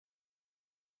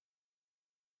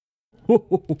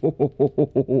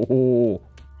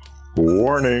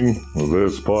Warning,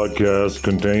 this podcast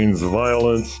contains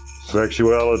violence,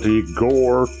 sexuality,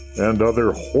 gore, and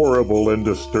other horrible and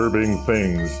disturbing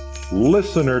things.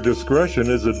 Listener discretion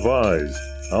is advised.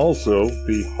 Also,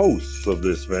 the hosts of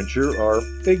this venture are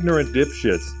ignorant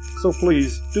dipshits, so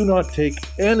please do not take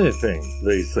anything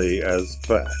they say as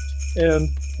fact. And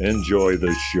enjoy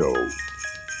the show.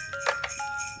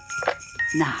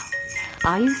 Now,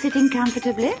 are you sitting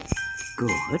comfortably?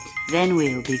 Good. Then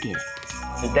we'll begin.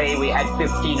 Today we had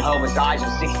 15 homicides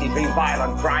and 63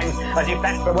 violent crimes, as if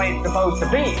that's the way it's supposed to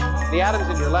be. The atoms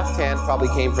in your left hand probably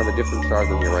came from a different star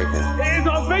than your right hand. It is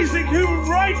our basic human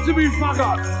right to be fucked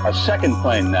up. A second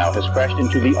plane now has crashed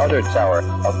into the other tower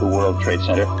of the World Trade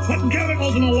Center. Putting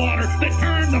chemicals in the water that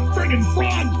turn the friggin'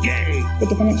 frogs gay. The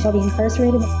defendant shall be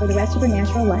incarcerated for the rest of her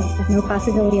natural life with no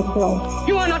possibility of parole.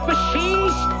 You are not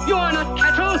machines. You are not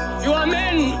cattle. You are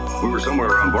men. We were somewhere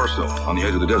around Barstow, on the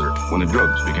edge of the desert, when the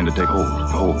drugs began to take hold.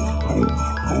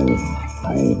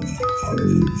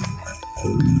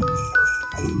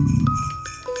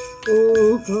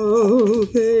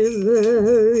 Occultae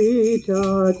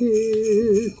Veritatis.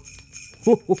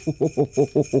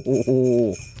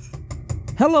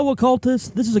 Hello, occultists.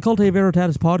 This is Occultae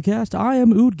Veritatis podcast. I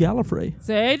am Ood Gallifrey.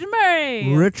 Sage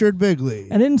Murray. Richard Bigley.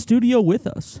 And in studio with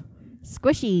us,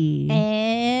 Squishy.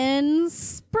 And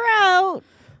Sprout.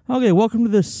 Okay, welcome to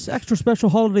this extra special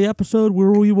holiday episode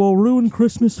where we will ruin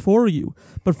Christmas for you.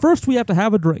 But first, we have to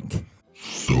have a drink.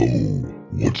 So,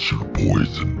 what's your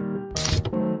poison?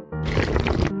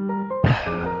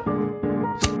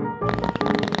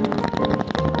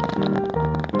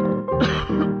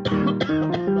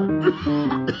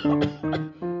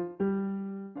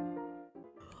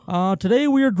 Today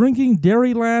we are drinking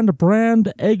Dairyland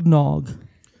brand eggnog.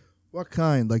 What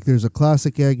kind? Like there's a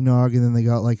classic eggnog and then they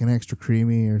got like an extra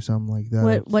creamy or something like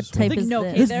that. What type is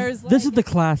this? This is the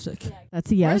classic. That's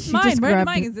a yes. Where's mine? Where's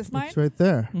mine? Is this mine? It's right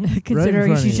there.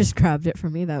 Considering right she just grabbed it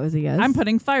from me, that was a yes. I'm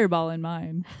putting Fireball in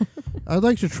mine. I'd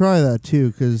like to try that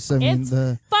too because I mean it's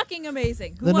fucking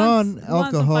amazing. The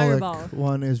non-alcoholic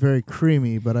one is very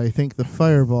creamy, but I think the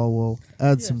Fireball will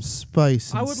add some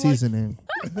spice and seasoning.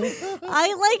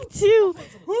 I like to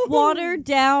water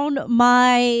down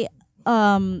my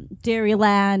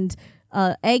Dairyland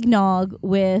eggnog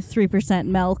with 3%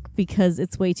 milk because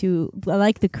it's way too. I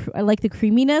like the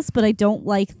creaminess, but I don't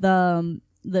like the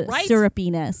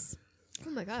syrupiness.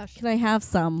 Oh my gosh! Can I have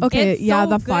some? Okay, it's yeah,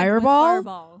 so the good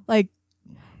Fireball. Like,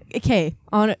 okay,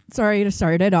 sorry to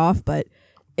start it off, but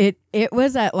it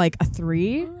was at like a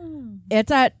 3.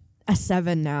 It's at a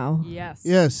 7 now. Yes.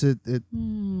 Yes, it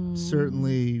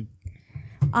certainly.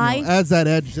 Adds that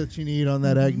edge that you need on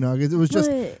that eggnog. It was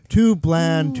just too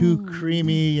bland, too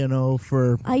creamy,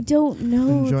 for I don't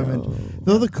know enjoyment.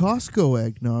 Though the Costco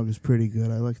eggnog is pretty good.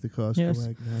 I like the Costco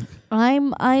eggnog.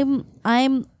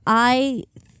 I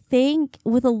think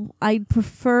I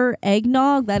prefer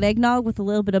eggnog, that eggnog with a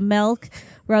little bit of milk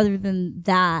rather than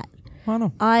that. I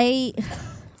don't know.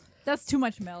 That's too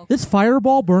much milk. This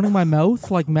Fireball burning my mouth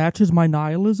matches my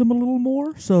nihilism a little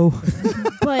more. So,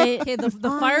 but okay, the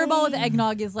Fireball with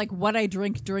eggnog is like what I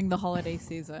drink during the holiday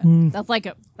season. That's like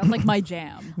my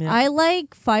jam. Yeah. I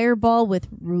like Fireball with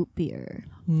root beer.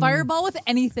 Fireball with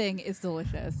anything is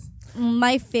delicious.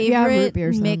 My favorite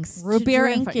mixed root beer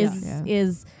drink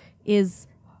is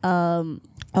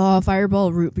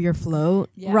Fireball root beer float,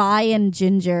 rye and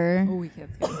ginger. Oh, we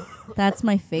can't skip it. That's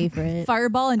my favorite.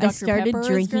 Fireball and Dr. Pepper. I started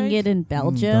drinking it in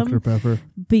Belgium. Dr. Pepper.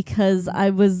 Because I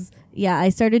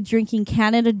started drinking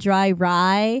Canada Dry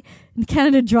rye,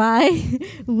 Canada Dry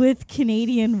with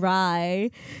Canadian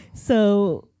rye.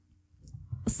 So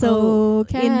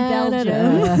in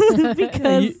Belgium,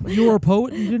 because you were a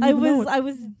poet. And you didn't even know it. I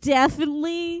was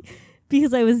definitely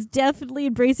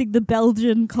embracing the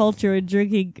Belgian culture and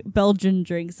drinking Belgian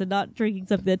drinks and not drinking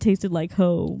something that tasted like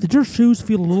home. Did your shoes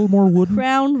feel a little more wooden?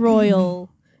 Crown Royal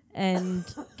and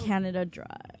Canada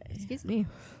Dry. Excuse me.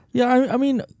 Yeah, I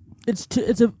mean,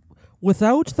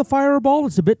 without the Fireball,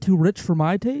 it's a bit too rich for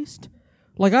my taste.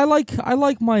 Like I like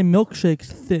my milkshakes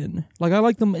thin. Like I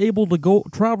like them able to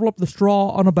travel up the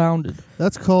straw unabounded.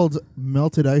 That's called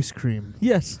melted ice cream.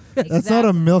 Yes. That's not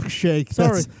a milkshake.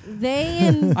 Sorry.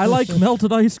 I like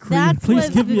melted ice cream. Please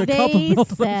give me a cup of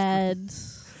melted ice cream.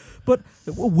 But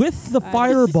with the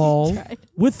Fireball,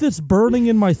 with this burning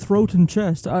in my throat and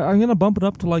chest, I'm going to bump it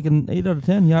up to like an 8 out of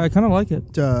 10. Yeah, I kind of like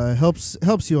it.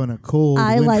 Helps you on a cold,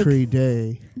 wintry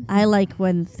day. I like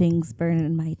when things burn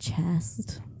in my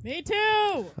chest. Me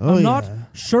too. I'm not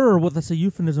sure what that's a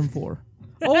euphemism for.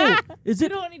 Oh, is it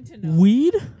don't need to know.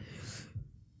 weed?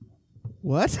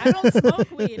 What? I don't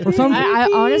smoke weed. Or some, I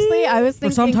honestly, I was or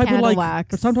thinking some type candle of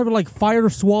wax. or some type of like fire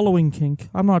swallowing kink.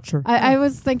 I'm not sure. I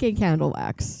was thinking candle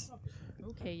wax.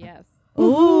 Okay, yes.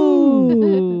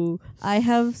 Ooh. I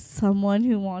have someone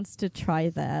who wants to try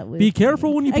that. With Be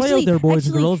careful when you play out there, boys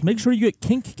and actually, girls. Make sure you get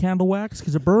kink candle wax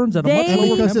because it burns at a much They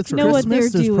lower Because it's temperature. know what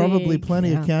Christmas, they're there's probably doing.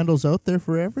 plenty of candles out there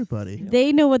for everybody.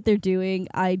 They know what they're doing.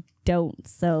 I don't,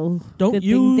 so Don't good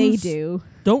thing they use- do.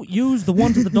 Don't use the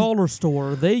ones at the dollar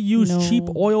store. They use No. cheap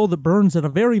oil that burns at a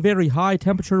very, very high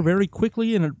temperature very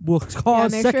quickly, and it will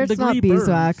cause make sure second it's not degree burns.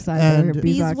 beeswax either. And-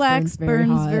 Beeswax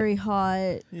burns hot. very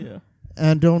hot. Yeah.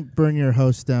 And don't burn your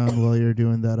house down while you're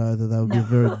doing that either. That would be a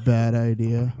very bad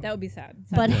idea. That would be sad.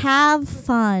 But have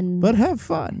fun. But have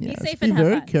fun. Yes. safe Be and have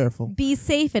very fun. careful. Be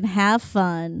safe and have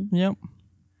fun. Yep.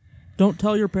 Don't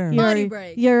tell your parents. Party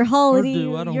break. Your holiday,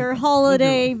 do, I don't- your or do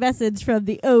holiday it. message from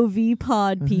the OV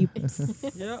pod peeps.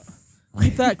 Yeah.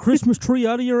 Keep that Christmas tree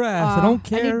out of your ass. I don't I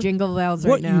care need jingle bells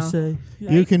what right now. you say.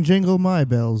 You can jingle my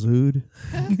bells, Ood.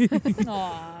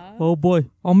 Aww. Oh boy,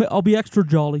 I'll be extra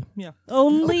jolly. Yeah.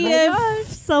 Only if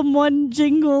someone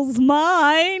jingles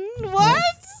mine. What?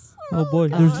 Oh boy,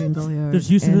 jingle yours there's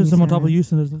euphemism on top of anytime.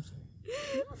 euphemisms.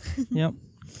 Yep.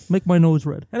 Make my nose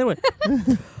red. Anyway.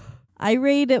 I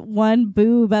rate it one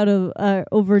boob out of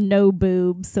over no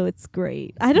boob, so it's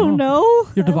great. I don't know.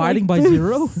 You're dividing by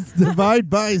zero? Divide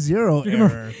by zero.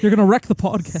 Error. You're gonna wreck the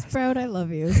podcast. Sprout, I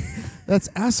love you. That's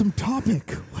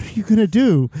asymptotic. What are you gonna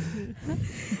do?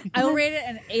 I'll rate it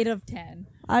an 8 of 10.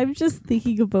 I'm just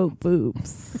thinking about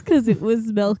boobs because it was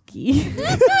milky.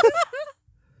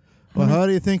 Well, how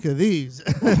do you think of these?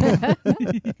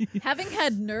 Having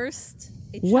had nursed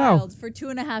a Wow. child for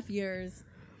 2.5 years.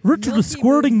 Richard was milky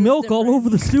squirting boobs is milk all different over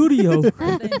the studio.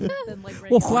 than, like,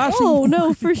 Well, regular. flashing. Oh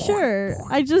no, for sure.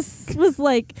 I just was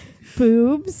like,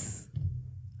 boobs.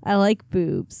 I like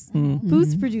boobs.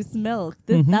 Boobs produce milk.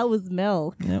 That was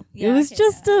milk. Yep. Yeah, it was okay,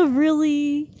 just a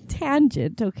really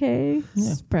tangent. Okay.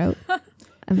 Sprout,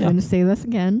 I'm going to say this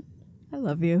again. I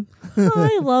love you.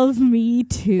 I love me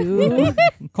too.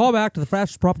 Call back to the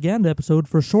fascist propaganda episode.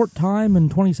 For a short time in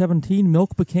 2017,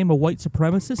 milk became a white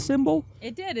supremacist symbol.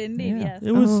 It did indeed, yes.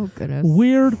 It was Oh, goodness.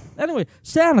 weird. Anyway,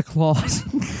 Santa Claus.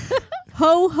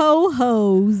 Ho ho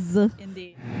hos.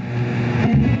 Indeed.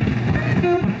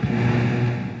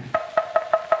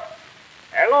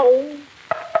 Hello?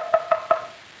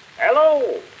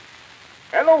 Hello?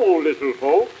 Hello, little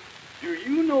folks. Do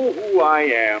you know who I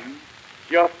am?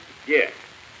 Just guess.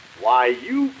 Why,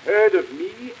 you've heard of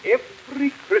me every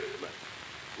Christmas.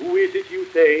 Who is it, you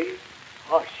say?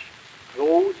 Hush,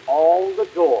 close all the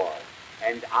doors,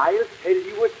 and I'll tell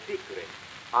you a secret.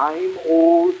 I'm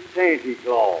old Santa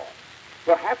Claus.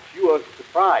 Perhaps you are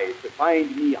surprised to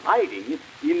find me hiding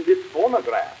in this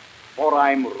phonograph, for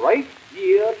I'm right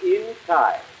here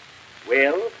inside.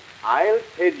 Well, I'll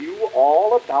tell you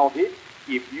all about it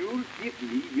if you'll give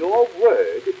me your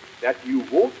word that you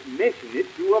won't mention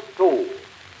it to a soul.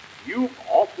 You've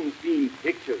often seen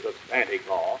pictures of Santa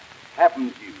Claus,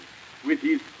 haven't you? With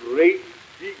his great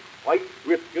big white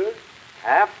whiskers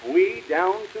halfway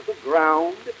down to the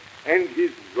ground, and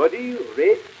his ruddy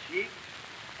red cheeks,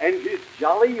 and his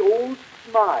jolly old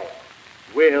smile.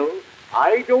 Well,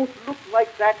 I don't look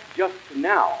like that just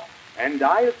now, and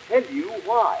I'll tell you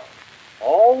why.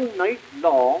 All night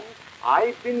long,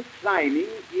 I've been climbing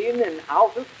in and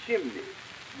out of chimneys,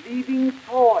 leaving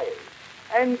toys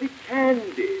and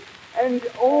candy and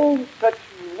oh, such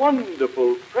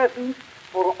wonderful presents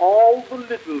for all the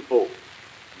little folks.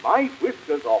 My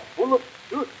whiskers are full of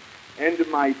soot, and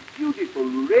my beautiful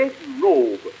red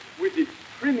robe with its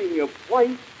trimming of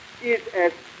white is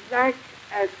as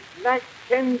black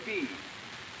can be.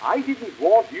 I didn't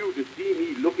want you to see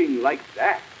me looking like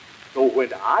that, so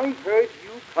when I heard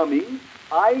you coming,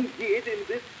 I hid in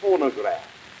this phonograph.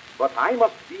 But I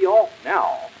must be off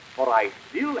now, for I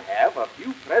still have a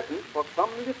few presents for some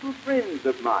little friends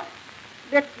of mine.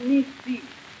 Let me see.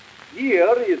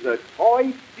 Here is a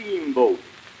toy steamboat.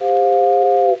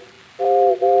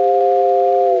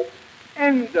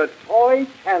 And a toy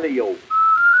calliope.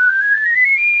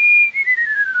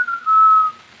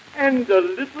 And a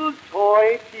little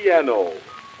toy piano.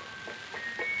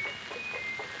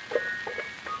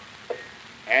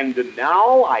 And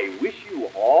now I wish you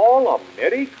all a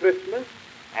Merry Christmas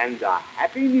and a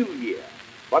Happy New Year.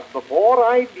 But before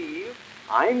I leave,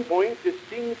 I'm going to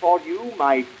sing for you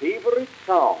my favorite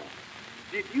song.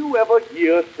 Did you ever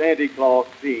hear Santa Claus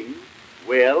sing?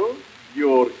 Well,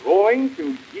 you're going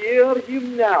to hear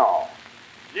him now.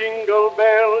 Jingle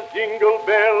bells,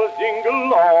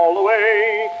 jingle all the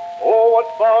way. Oh, what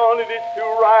fun it is to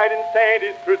ride in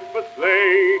Santa's Christmas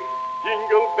sleigh.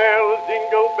 Jingle bells,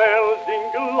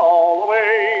 jingle all the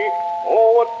way.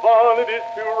 Oh, what fun it is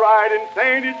to ride in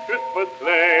Santa's Christmas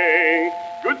sleigh.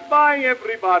 Goodbye,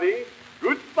 everybody.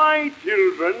 Goodbye,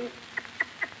 children.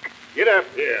 Get up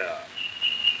here.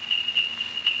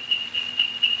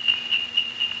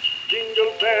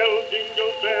 Jingle bells,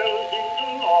 jingle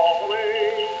all the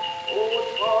way. Oh, what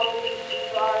fun it is to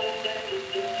ride in Santa's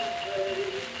Christmas sleigh.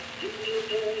 Jingle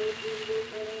bells, jingle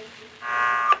bells.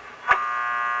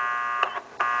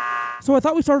 So I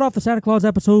thought we started off the Santa Claus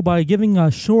episode by giving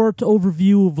a short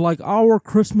overview of like our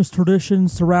Christmas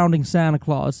traditions surrounding Santa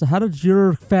Claus. So how did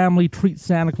your family treat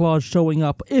Santa Claus showing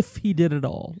up, if he did at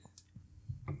all?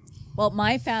 Well,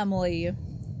 my family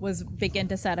was big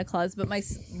into Santa Claus, but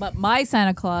my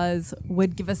Santa Claus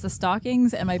would give us the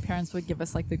stockings, and my parents would give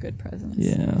us like the good presents.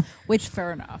 Yeah. Which,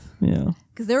 fair enough. Yeah.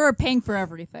 Because they were paying for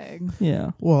everything.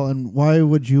 Yeah. Well, and why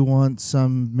would you want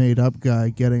some made-up guy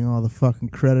getting all the fucking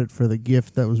credit for the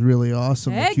gift that was really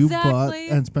awesome that you bought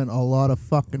and spent a lot of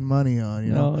fucking money on,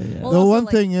 you know? Oh, yeah. Well, the also, one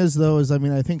thing is, though,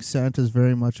 I think Santa's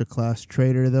very much a class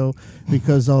traitor, though,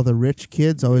 because all the rich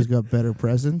kids always got better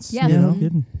presents. Yeah. You know? No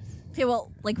kidding. Okay,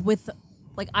 well,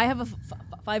 I have a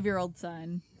 5-year-old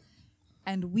son,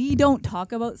 and we don't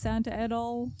talk about Santa at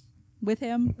all with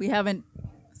him. We haven't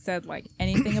said like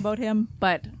anything about him,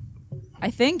 but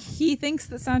I think he thinks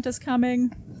that Santa's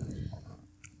coming.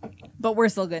 But we're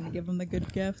still going to give him the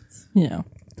good gifts. Yeah.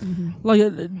 Mm-hmm.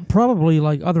 Like probably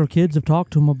like other kids have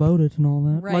talked to him about it and all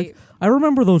that. Right. Like I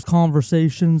remember those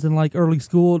conversations in like early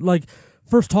school, like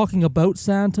first talking about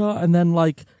Santa, and then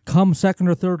like come 2nd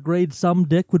or 3rd grade, some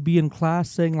dick would be in class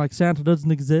saying like Santa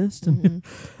doesn't exist. And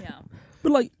yeah.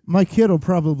 But like my kid will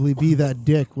probably be that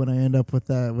dick when I end up with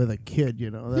a kid, you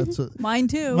know. That's what, mine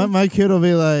too. My kid will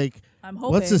be like, I'm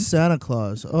hoping. "What's a Santa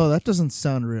Claus? Oh, that doesn't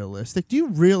sound realistic. Do you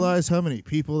realize how many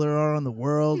people there are in the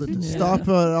world? And to stop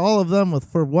all of them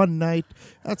for one night,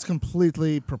 that's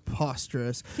completely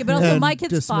preposterous." Okay, but also and my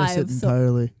kid's dismiss 5, it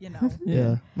entirely. so, you know.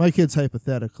 Yeah, my kid's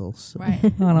hypothetical. So. Right. I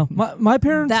don't know. My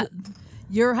parents.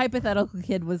 Your hypothetical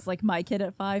kid was like my kid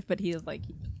at 5, but he was like,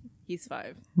 he's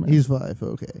 5. He's 5,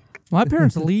 okay. My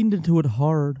parents leaned into it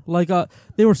hard. Like,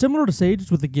 they were similar to Sage's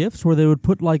with the gifts, where they would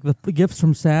put like the gifts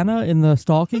from Santa in the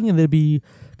stocking, and they'd be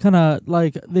kind of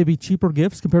like they'd be cheaper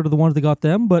gifts compared to the ones they got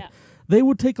them. But they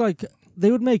would take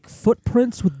they would make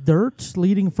footprints with dirt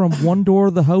leading from one door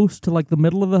of the house to like the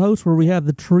middle of the house where we have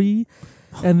the tree,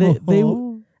 and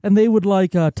they would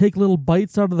like take little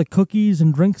bites out of the cookies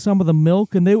and drink some of the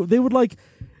milk, and they would like.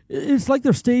 It's like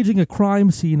they're staging a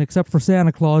crime scene, except for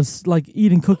Santa Claus, like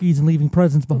eating cookies and leaving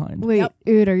presents behind. Wait,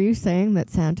 Ood, are you saying that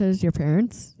Santa's your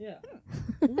parents? Yeah.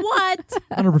 What?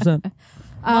 100%.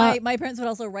 My parents would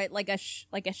also write like a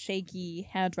shaky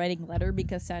handwriting letter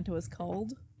because Santa was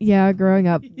cold. Yeah, growing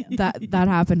up, that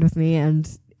happened with me, and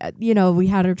we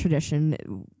had a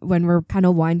tradition when we're kind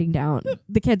of winding down.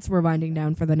 The kids were winding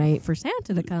down for the night for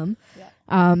Santa to come.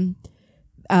 Yeah.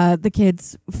 The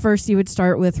kids, first you would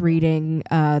start with reading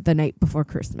the night before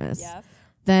Christmas. Yeah.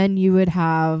 Then you would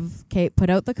have Kate put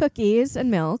out the cookies and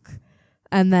milk,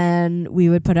 and then we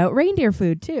would put out reindeer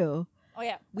food too. Oh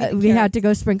yeah, we had to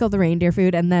go sprinkle the reindeer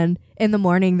food, and then in the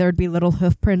morning there'd be little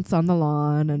hoof prints on the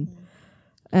lawn,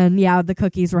 and the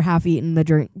cookies were half eaten,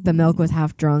 the milk was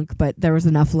half drunk, but there was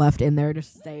enough left in there to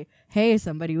say, hey,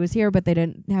 somebody was here, but they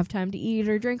didn't have time to eat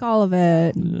or drink all of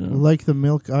it. Yeah. Like the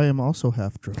milk, I am also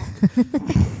half drunk.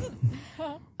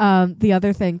 The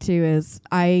other thing too is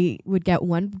I would get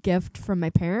one gift from my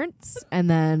parents, and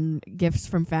then gifts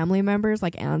from family members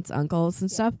like aunts, uncles,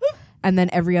 and stuff, and then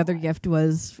every other gift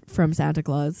was from Santa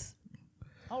Claus.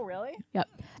 Oh really? Yep.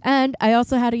 And I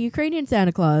also had a Ukrainian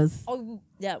Santa Claus. Oh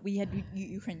yeah, we had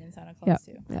Ukrainian Santa Claus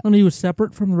too. Yep. And he was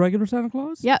separate from the regular Santa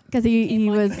Claus? Yeah, because he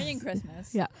was Ukrainian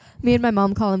Christmas. Yeah. Me and my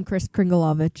mom call him Chris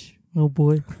Kringelovich. Oh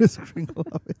boy. Chris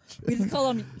Kringelovich. We just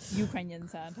call him Ukrainian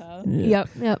Santa. Yeah.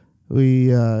 Yep.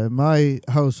 We in my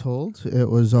household, it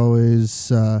was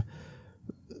always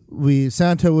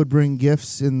Santa would bring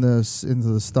gifts into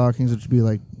the stockings, which would be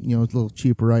like little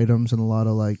cheaper items and a lot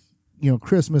of like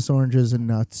Christmas oranges and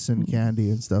nuts and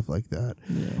candy and stuff like that.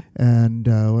 Yeah. And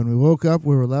when we woke up,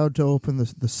 we were allowed to open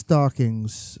the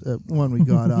stockings when we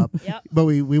got up. Yep. But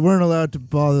we weren't allowed to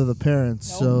bother the parents.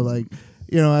 Nope. So like,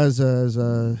 as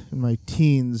in my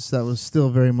teens, that was still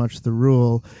very much the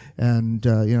rule. And,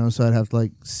 so I'd have to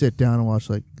like sit down and watch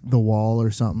like The Wall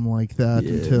or something like that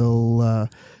until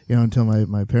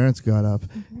my parents got up.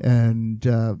 And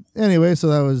anyway, so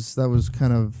that was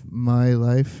kind of my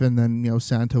life. And then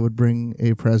Santa would bring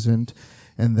a present,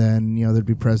 and then there'd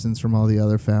be presents from all the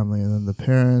other family, and then the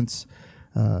parents.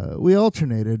 we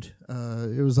alternated.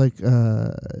 It was like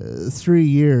 3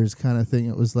 years kind of thing.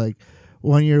 It was like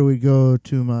 1 year we'd go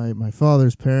to my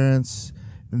father's parents,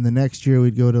 and the next year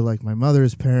we'd go to like my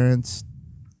mother's parents,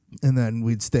 and then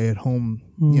we'd stay at home,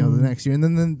 the next year. And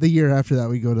then the year after that,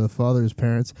 we'd go to the father's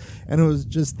parents. And it was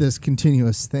just this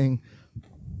continuous thing.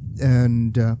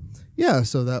 And,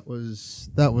 so that was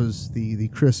the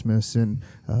Christmas in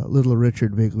little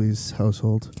Richard Bigley's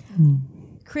household.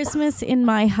 Christmas in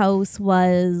my house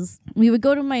was, we would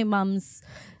go to my mom's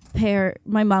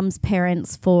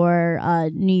parents for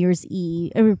New Year's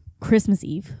Eve, or Christmas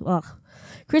Eve.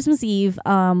 Christmas Eve,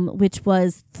 which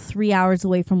was 3 hours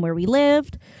away from where we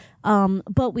lived.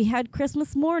 But we had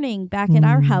Christmas morning back at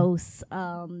our house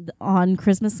on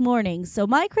Christmas morning. So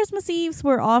my Christmas Eves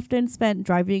were often spent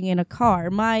driving in a car.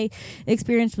 My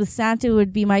experience with Santa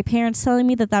would be my parents telling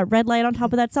me that red light on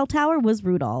top of that cell tower was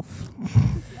Rudolph.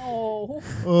 Oh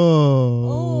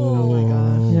my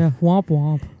gosh. Yeah, womp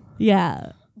womp.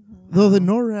 Yeah. Though the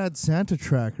NORAD Santa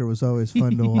tracker was always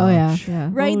fun to watch. Oh yeah.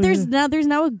 Right, there's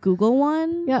now a Google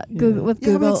one. Yeah, Google but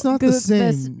it's not the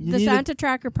same. The Santa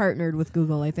tracker partnered with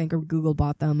Google, I think, or Google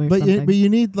bought them or something. But you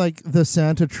need like the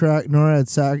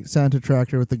NORAD Santa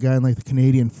tracker with the guy in like the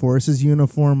Canadian Forces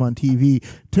uniform on TV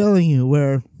telling you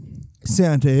where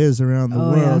Santa is around the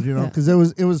world, because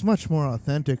it was much more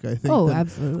authentic, I think. Oh,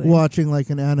 absolutely. Watching like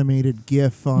an animated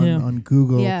GIF on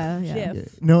Google. Yeah.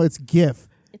 No, it's GIF.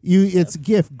 It's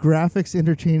GIF, graphics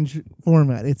interchange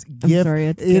format. It's GIF. I'm sorry,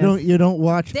 it's you GIF.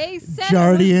 don't GIF. They said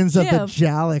Guardians it was of the GIF.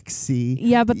 Galaxy.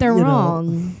 Yeah, but they're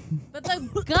wrong. But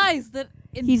the guys that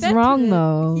He's invented wrong it,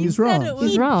 though. He's said wrong. it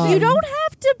was He's wrong. You don't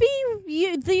have to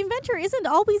be. The inventor isn't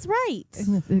always right.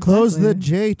 Exactly. Close the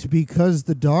J because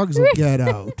the dogs will get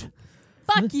out.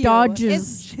 Fuck you.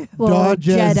 Dodges It's- will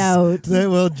Dodges. jet out. They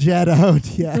will jet out,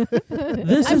 yeah.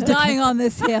 I'm dying on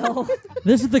this hill.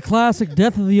 This is the classic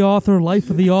death of the author, life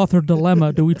of the author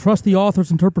dilemma. Do we trust the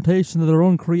author's interpretation of their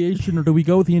own creation, or do we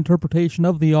go with the interpretation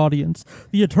of the audience?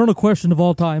 The eternal question of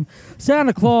all time.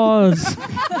 Santa Claus.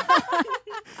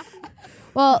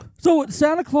 Well, so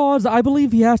Santa Claus, I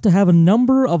believe he has to have a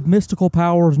number of mystical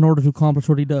powers in order to accomplish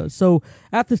what he does. So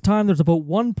at this time, there's about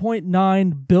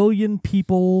 1.9 billion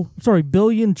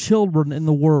children in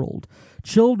the world.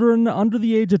 Children under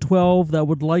the age of 12 that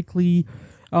would likely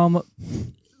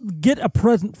get a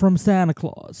present from Santa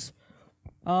Claus.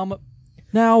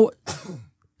 Now,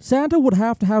 Santa would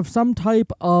have to have some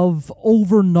type of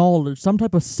over-knowledge, some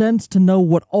type of sense to know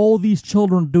what all these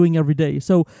children are doing every day.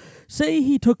 So, say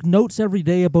he took notes every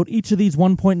day about each of these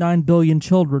 1.9 billion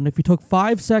children. If he took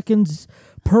 5 seconds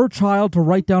per child to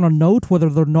write down a note, whether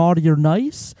they're naughty or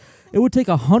nice, it would take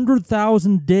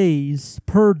 100,000 days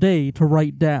per day to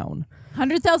write down.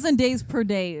 100,000 days per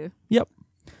day. Yep.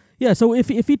 Yeah, so if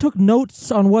he took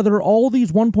notes on whether all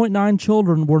these 1.9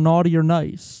 children were naughty or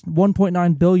nice,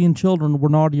 1.9 billion children were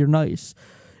naughty or nice,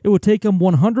 it would take him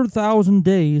 100,000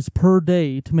 days per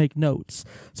day to make notes.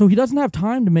 So he doesn't have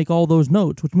time to make all those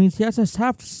notes, which means he has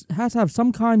to have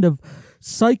some kind of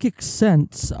psychic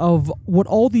sense of what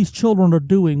all these children are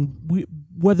doing,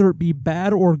 whether it be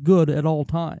bad or good at all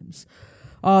times.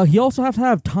 He also has to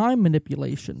have time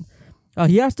manipulation.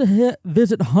 He has to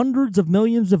visit hundreds of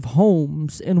millions of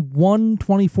homes in one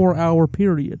 24-hour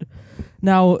period.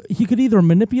 Now, he could either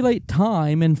manipulate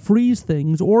time and freeze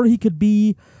things, or he could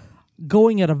be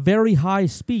going at a very high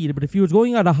speed. But if he was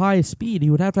going at a high speed, he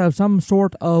would have to have some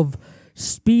sort of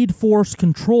speed force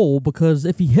control, because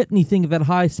if he hit anything at that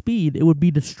high speed, it would be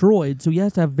destroyed. So he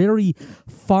has to have very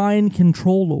fine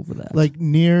control over that. Like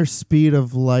near speed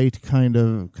of light kind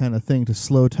of thing to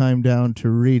slow time down to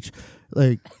reach.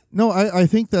 Like, no, I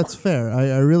think that's fair.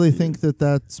 I really think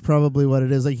that's probably what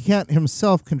it is. Like, he can't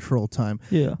himself control time.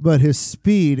 Yeah. But his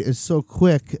speed is so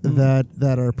quick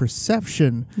that our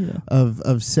perception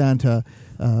of Santa,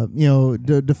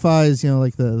 defies,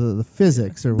 like the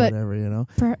physics or whatever,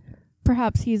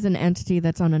 Perhaps he's an entity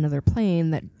that's on another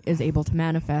plane that is able to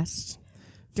manifest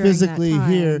physically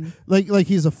here, like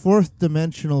he's a fourth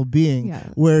dimensional being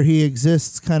where he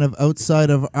exists kind of outside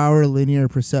of our linear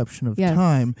perception of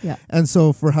time. And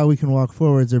so for how we can walk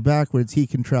forwards or backwards, he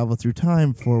can travel through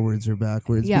time forwards or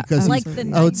backwards because like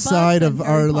he's outside of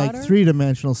our like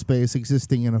three-dimensional space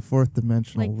existing in a fourth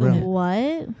dimensional realm.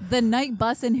 What? The night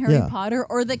bus in Harry Potter,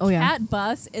 or the cat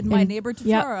bus in My Neighbor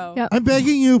Totoro. I'm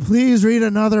begging you, please read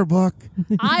another book.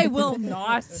 I will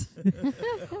not.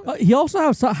 He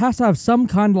also has to have some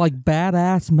kind of like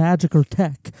badass magic or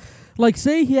tech. Like,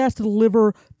 say he has to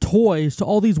deliver toys to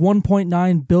all these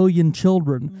 1.9 billion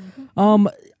children.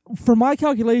 for my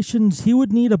calculations, he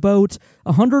would need about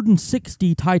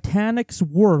 160 Titanic's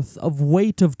worth of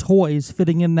weight of toys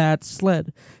fitting in that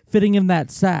sled, fitting in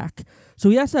that sack. So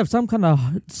he has to have some kind of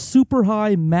super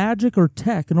high magic or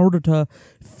tech in order to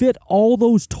fit all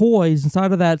those toys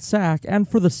inside of that sack, and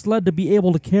for the sled to be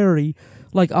able to carry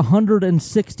like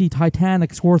 160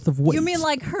 Titanic's worth of weight. You mean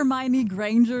like Hermione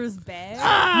Granger's bag?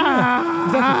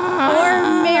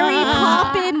 Or Mary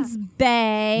Poppins'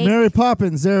 bag. Mary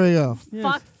Poppins, there we go.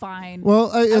 Fuck, fine.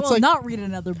 Well, I it's will like not read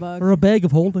another book. Or a bag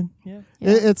of holding. Yeah.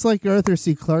 It's like Arthur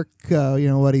C. Clarke,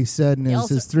 what he said in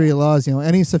his 3 laws.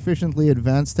 Any sufficiently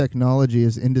advanced technology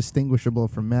is indistinguishable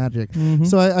from magic. Mhm.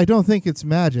 So I don't think it's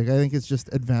magic. I think it's just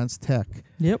advanced tech.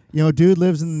 Yep. Dude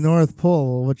lives in the North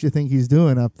Pole. Well, what you think he's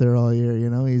doing up there all year?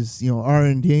 He's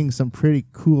R&Ding some pretty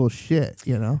cool shit.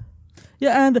 Yeah,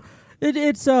 and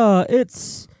it's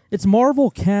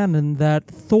Marvel canon that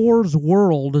Thor's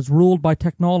world is ruled by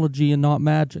technology and not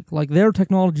magic. Like, their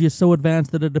technology is so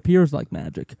advanced that it appears like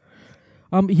magic.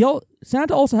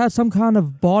 Santa also has some kind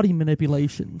of body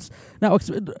manipulations. Now,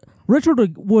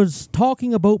 Richard was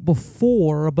talking about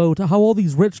before about how all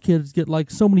these rich kids get like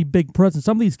so many big presents.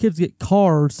 Some of these kids get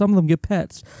cars, some of them get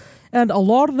pets. And a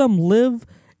lot of them live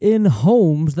in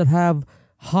homes that have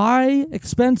high,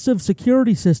 expensive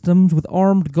security systems with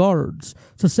armed guards.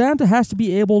 So Santa has to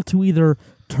be able to either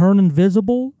turn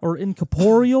invisible or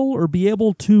incorporeal or be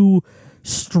able to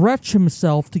stretch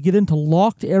himself to get into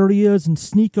locked areas and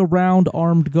sneak around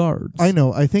armed guards. I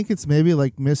know. I think it's maybe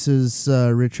like Mrs.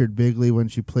 Richard Bigley when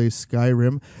she plays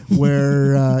Skyrim,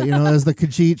 where, as the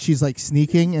Khajiit, she's like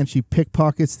sneaking and she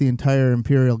pickpockets the entire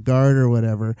Imperial Guard or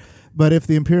whatever. But if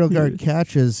the Imperial Guard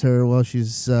catches her while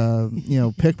she's,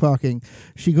 pickpocketing,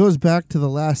 she goes back to the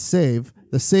last save,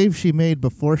 the save she made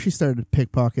before she started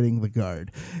pickpocketing the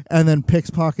guard, and then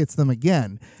pickpockets them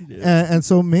again. Yeah. And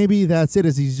so maybe that's it,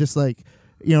 is he's just like,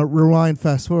 rewind,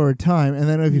 fast forward time, and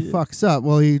then if he fucks up,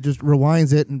 well, he just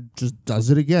rewinds it and just does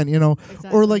it again, Exactly,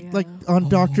 or like on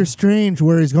Doctor Strange,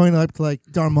 where he's going up to like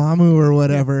Dormammu or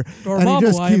whatever, and he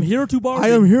just I am here to bargain.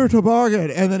 I am here to bargain,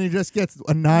 and then he just gets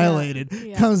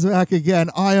annihilated, comes back again,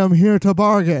 I am here to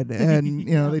bargain, and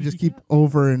they just keep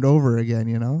over and over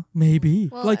again, Maybe.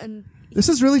 Well, this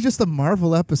is really just a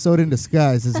Marvel episode in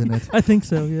disguise, isn't it? I think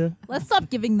so, yeah. Let's stop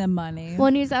giving them money. Well,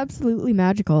 and he's absolutely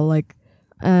magical. Like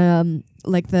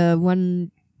the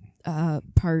one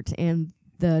part in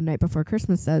The Night Before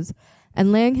Christmas says,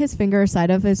 and laying his finger aside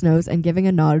of his nose and giving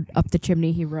a nod up the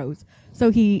chimney, he rose.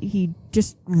 So he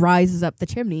just rises up the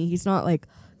chimney. He's not like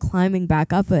climbing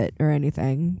back up it or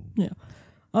anything. Yeah.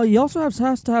 He also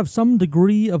has to have some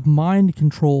degree of mind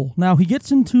control. Now, he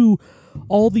gets into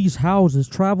all these houses,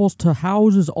 travels to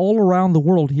houses all around the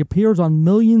world. He appears on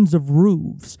millions of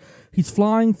roofs. He's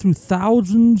flying through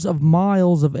thousands of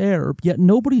miles of air, yet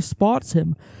nobody spots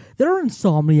him. There are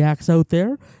insomniacs out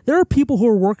there. There are people who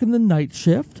are working the night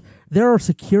shift. There are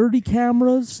security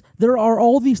cameras. There are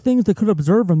all these things that could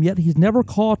observe him, yet he's never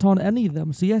caught on any of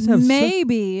them. So he has to have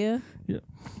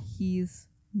he's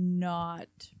not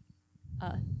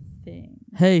a thing.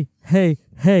 Hey.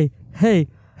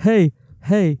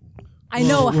 I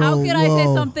know. How could I say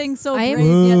something so great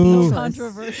yet so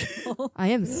controversial? I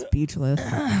am speechless.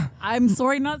 I'm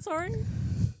sorry, not sorry.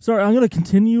 Sorry, I'm going to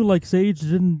continue like Sage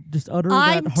didn't just utter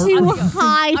I'm that. I'm too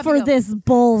high for this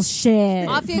bullshit.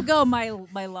 Off you go, my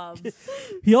love.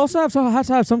 He also has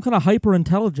to have some kind of hyper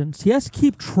intelligence. He has to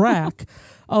keep track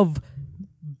of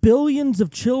billions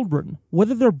of children,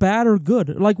 whether they're bad or good.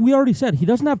 Like we already said, he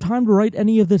doesn't have time to write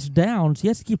any of this down, so he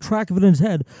has to keep track of it in his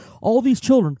head. All these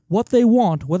children, what they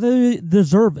want, whether they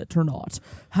deserve it or not,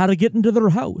 how to get into their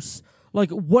house.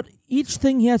 Like, what each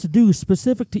thing he has to do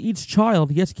specific to each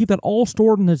child, he has to keep that all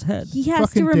stored in his head. He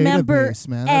has to remember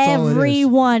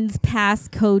everyone's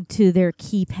passcode to their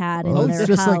keypad in their it's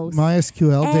just house. like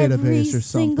MySQL database or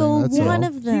something. Single That's one all.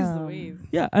 of them.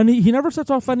 Yeah, and he never sets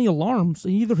off any alarms.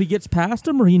 Either he gets past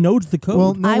them or he knows the code.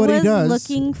 Well, no, I what he was does,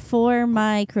 looking for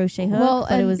my crochet hook,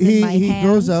 but it was in my he hand.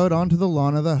 goes out onto the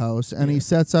lawn of the house and he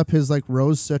sets up his like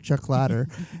rose such a ladder,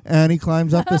 and he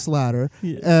climbs up this ladder,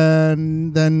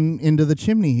 and then into the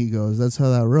chimney he goes. That's how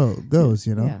that road goes,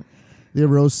 Yeah. The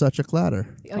rose such a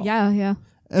ladder. Oh, yeah.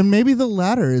 And maybe the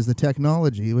ladder is the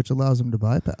technology which allows him to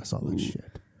bypass all that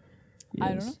shit. I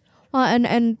don't know. Well,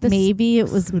 and this maybe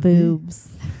it was boobs.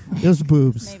 It was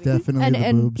boobs, definitely the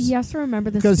and boobs. he has to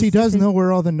remember this because he does know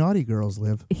where all the naughty girls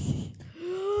live.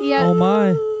 Oh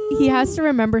my! He has to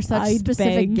remember such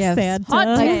specific gifts. Santa.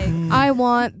 Hot take. I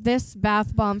want this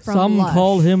bath bomb from Some Lush.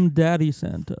 call him Daddy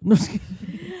Santa.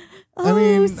 I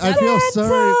mean, I feel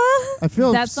sorry. I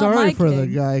feel That's not sorry my for the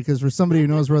king. guy because for somebody who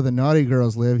knows where the naughty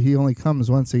girls live, he only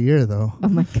comes once a year, though. Oh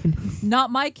my goodness!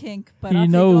 Not my kink, but He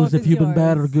knows if you've been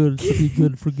bad or good, so be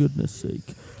good for goodness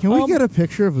sake. Can we get a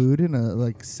picture of Ood in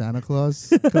a Santa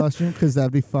Claus costume? Because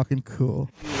that'd be fucking cool.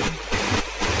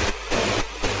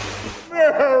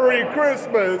 Merry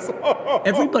Christmas!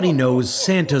 Everybody knows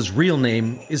Santa's real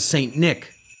name is Saint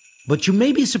Nick. But you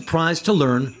may be surprised to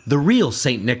learn the real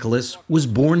Saint Nicholas was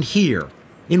born here,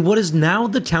 in what is now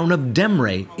the town of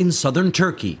Demre in southern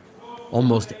Turkey,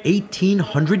 almost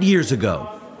 1,800 years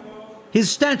ago.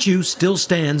 His statue still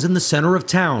stands in the center of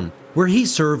town, where he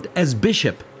served as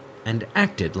bishop and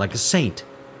acted like a saint.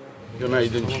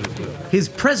 His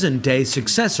present-day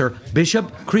successor,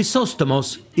 Bishop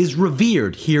Chrysostomos, is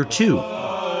revered here too.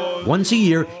 Once a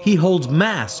year, he holds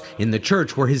Mass in the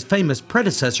church where his famous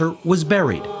predecessor was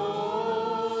buried.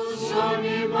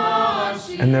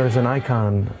 And there is an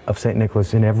icon of St.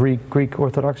 Nicholas in every Greek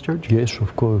Orthodox church? Yes,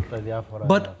 of course.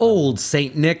 But old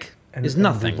St. Nick is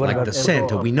nothing like the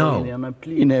Santa we know.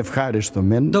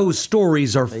 Those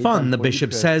stories are fun, the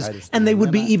bishop says, and they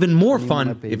would be even more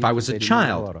fun if I was a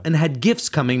child and had gifts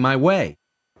coming my way.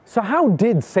 So how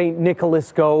did St.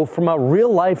 Nicholas go from a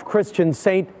real-life Christian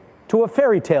saint to a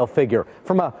fairy tale figure,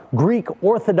 from a Greek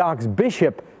Orthodox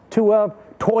bishop to a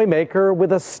toy maker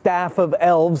with a staff of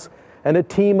elves and a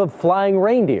team of flying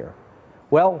reindeer?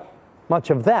 Well, much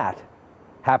of that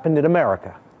happened in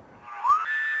America.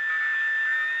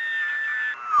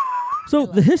 So,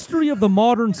 the history of the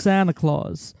modern Santa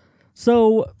Claus.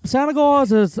 So, Santa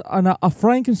Claus is a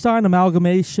Frankenstein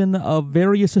amalgamation of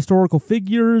various historical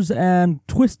figures and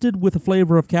twisted with a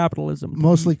flavor of capitalism.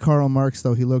 Mostly Karl Marx,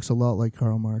 though. He looks a lot like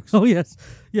Karl Marx. Oh, yes.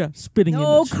 Yeah, spitting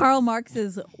No, image. Karl Marx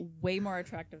is way more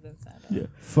attractive than Santa. Yeah.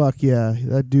 Fuck yeah.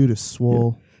 That dude is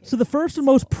swole. Yeah. So the first and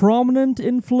most prominent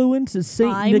influence is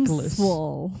Saint Nicholas.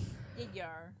 Swole.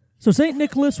 So Saint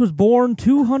Nicholas was born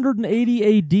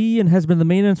 280 AD and has been the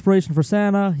main inspiration for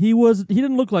Santa. He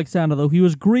didn't look like Santa though. He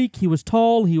was Greek, he was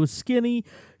tall, he was skinny,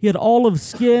 he had olive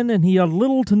skin, and he had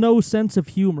little to no sense of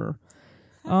humor.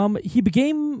 He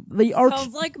became the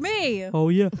Sounds like me. Oh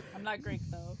yeah. I'm not Greek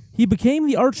though. He became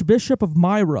the Archbishop of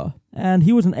Myra, and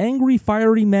he was an angry,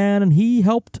 fiery man, and he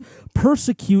helped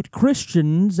persecute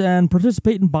Christians and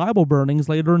participate in Bible burnings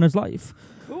later in his life.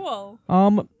 Cool.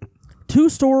 Two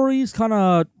stories kind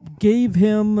of gave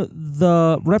him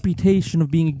the reputation of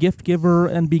being a gift giver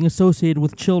and being associated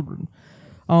with children.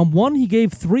 One, he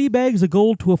gave 3 bags of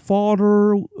gold to a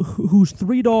father whose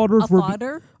 3 daughters were...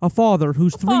 A father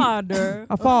whose 3... Father.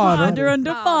 A father. Father and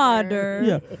a father.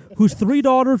 Yeah, whose 3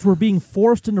 daughters were being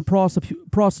forced into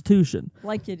prostitution.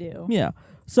 Like you do. Yeah.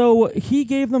 So he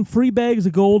gave them 3 bags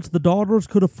of gold so the daughters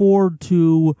could afford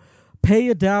to pay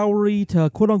a dowry to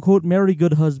quote-unquote marry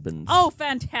good husbands. Oh,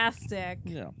 fantastic.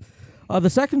 Yeah. The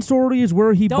second story is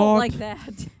where he Don't bought... like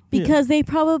that. Because they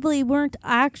probably weren't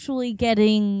actually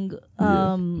getting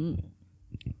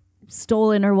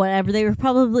stolen or whatever. They were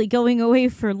probably going away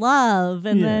for love,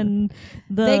 and then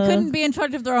They couldn't be in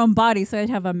charge of their own body, so they'd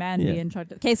have a man be in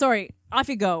charge of... Okay, sorry. Off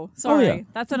you go. Sorry. yeah.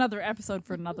 That's another episode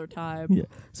for another time. Yeah.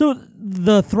 So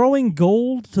the throwing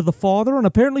gold to the father, and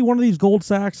apparently one of these gold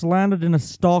sacks landed in a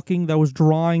stocking that was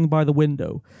drying by the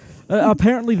window.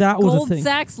 Apparently that was a thing. Gold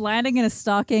Sacks landing in a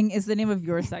stocking is the name of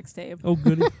your sex tape. Oh,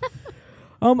 goody.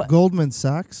 Goldman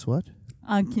Sachs, what?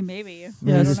 Maybe.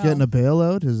 Yeah, just getting a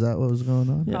bailout? Is that what was going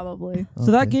on? Probably.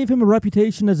 So that gave him a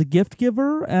reputation as a gift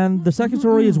giver, and the second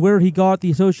story is where he got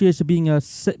the association of being a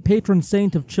patron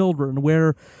saint of children,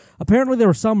 where apparently there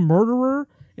was some murderer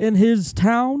in his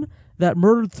town that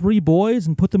murdered 3 boys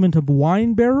and put them into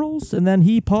wine barrels, and then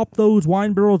he popped those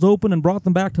wine barrels open and brought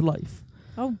them back to life.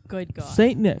 Oh, good God.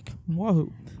 Saint Nick.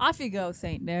 Wahoo. Off you go,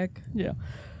 Saint Nick. Yeah.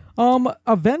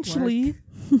 Eventually,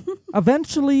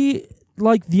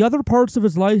 like the other parts of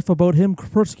his life about him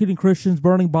persecuting Christians,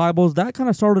 burning Bibles, that kind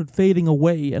of started fading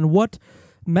away. And what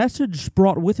message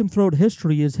brought with him throughout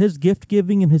history is his gift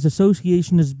giving and his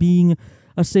association as being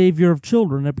a savior of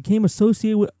children. It became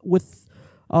associated with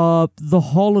the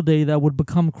holiday that would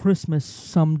become Christmas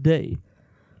someday.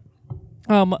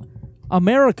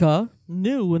 America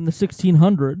knew in the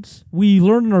 1600s. We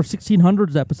learned in our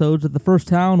 1600s episodes that the first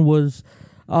town was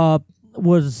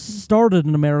started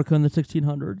in America in the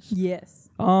 1600s. Yes.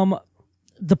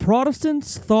 The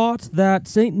Protestants thought that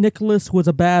St. Nicholas was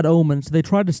a bad omen, so they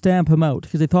tried to stamp him out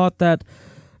because they thought that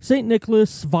St.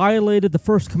 Nicholas violated the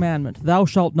first commandment, thou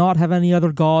shalt not have any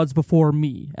other gods before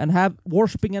me, and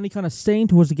worshipping any kind of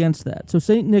saint was against that. So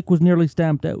St. Nick was nearly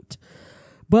stamped out.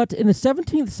 But in the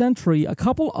 17th century, a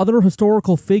couple other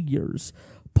historical figures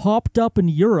popped up in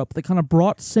Europe that kind of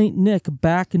brought St. Nick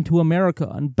back into America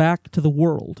and back to the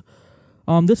world.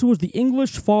 This was the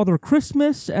English Father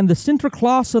Christmas and the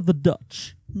Sinterklaas of the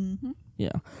Dutch. Mm-hmm.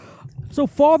 Yeah. So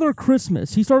Father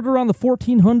Christmas, he started around the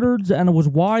 1400s and was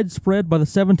widespread by the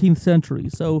 17th century.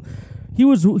 So he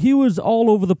was all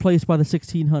over the place by the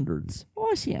 1600s.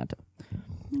 Oh, Santa.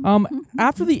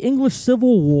 After the English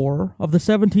Civil War of the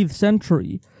 17th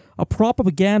century, a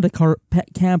propaganda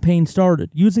campaign started,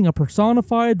 using a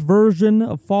personified version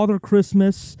of Father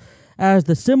Christmas as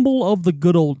the symbol of the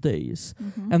good old days.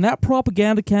 And that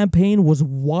propaganda campaign was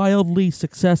wildly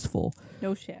successful.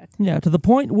 No shit. Yeah, to the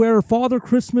point where Father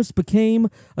Christmas became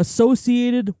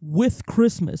associated with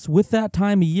Christmas, with that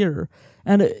time of year.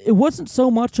 And it wasn't so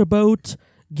much about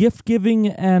gift giving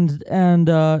and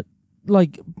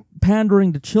like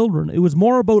pandering to children. It was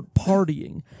more about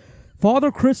partying.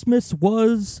 Father Christmas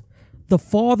was the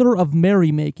father of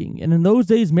merrymaking, and in those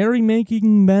days,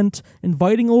 merrymaking meant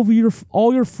inviting over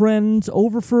all your friends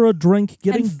over for a drink,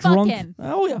 getting drunk. Fucking.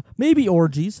 Oh yeah, maybe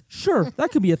orgies. Sure,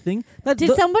 that could be a thing.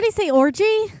 Did somebody say orgy?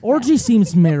 Orgy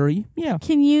seems merry. Yeah.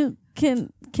 Can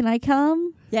I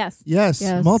come? Yes. Yes,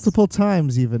 multiple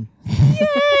times even.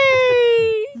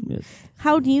 Yay! Yes.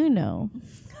 How do you know?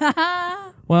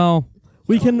 Well,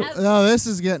 we can. Oh, this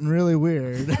is getting really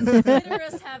weird. As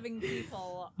clitoris having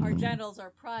people, our genitals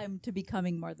are primed to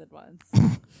becoming more than once.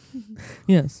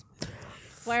 Yes.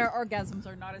 Why our orgasms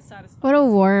are not as satisfying. What a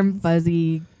warm,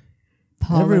 fuzzy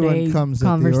holiday Everyone comes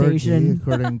conversation. at the orgy,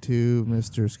 according to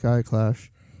Mr. Skyclash.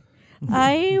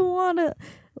 I wanna.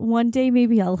 One day,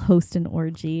 maybe I'll host an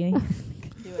orgy.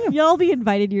 Y'all be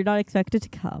invited. You're not expected to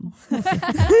come.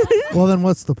 Well, then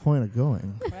what's the point of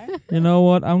going? You know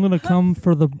what? I'm gonna come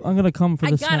for the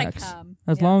gotta snacks. come.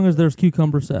 As long as there's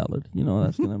cucumber salad, you know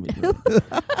that's gonna be good.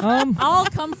 I'll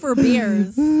come for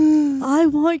beers. I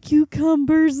want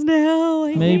cucumbers now.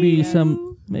 Maybe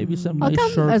some I'll nice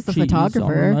come sharp as the cheese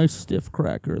photographer. on a nice stiff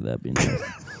cracker. That'd be nice.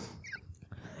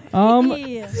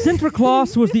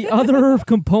 Sinterklaas was the other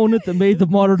component that made the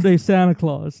modern day Santa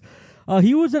Claus.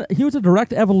 He was a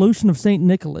direct evolution of Saint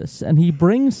Nicholas, and he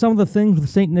brings some of the things of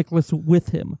Saint Nicholas with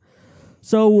him.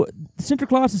 So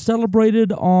Sinterklaas is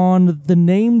celebrated on the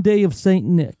name day of Saint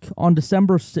Nick on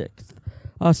December 6th.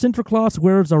 Sinterklaas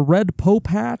wears a red pope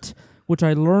hat, which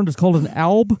I learned is called an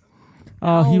alb.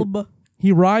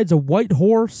 He rides a white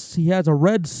horse. He has a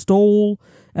red stole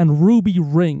and ruby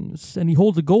rings, and he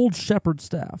holds a gold shepherd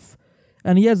staff.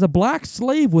 And he has a black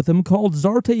slave with him called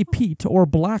Zarte Pete, or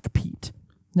Black Pete.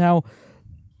 Now,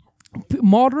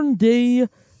 modern day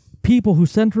people who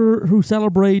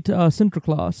celebrate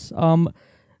Sinterklaas,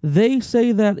 they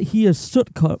say that he is soot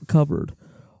covered,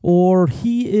 or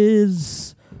he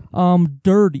is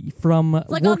dirty from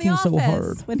like working on the so office,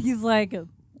 hard. when he's like,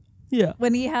 Yeah.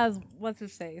 when he has what's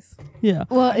his face. Yeah.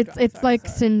 Well, it's like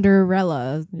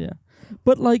Cinderella. Yeah,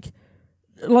 but like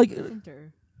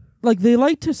they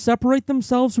like to separate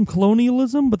themselves from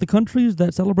colonialism, but the countries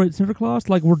that celebrate Sinterklaas,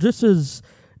 like, were just as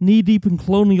knee-deep in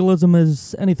colonialism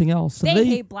as anything else. So they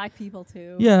hate black people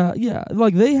too. Yeah, yeah.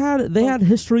 Like, they had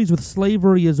histories with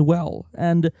slavery as well,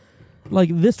 and like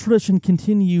this tradition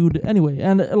continued anyway.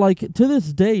 And like to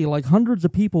this day, like hundreds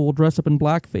of people will dress up in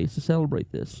blackface to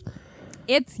celebrate this.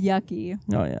 It's yucky.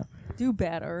 Oh yeah. Do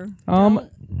better.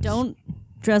 Don't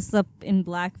dress up in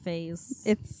blackface.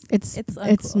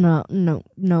 It's not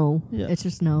no. Yeah. It's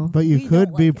just no. But you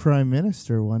could be prime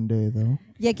minister one day, though.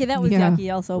 Yeah, okay, that was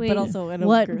yucky also. Wait, but also I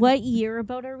don't what year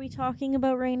about are we talking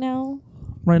about right now?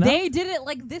 Right now, they did it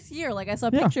like this year. Like I saw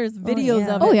Yeah. pictures, videos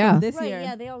of Oh, it yeah. from this Right, year.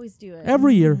 yeah, they always do it.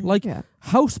 every year, like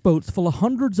houseboats full of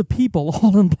hundreds of people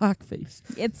all in blackface.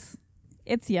 It's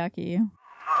yucky.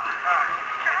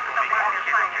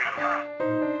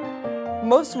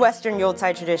 Most Western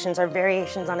Yuletide traditions are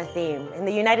variations on a theme. In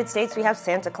the United States, we have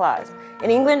Santa Claus. In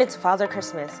England, it's Father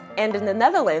Christmas. And in the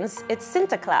Netherlands, it's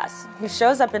Sinterklaas, who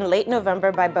shows up in late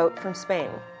November by boat from Spain.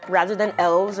 Rather than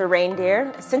elves or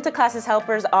reindeer, Sinterklaas's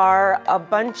helpers are a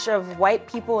bunch of white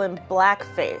people in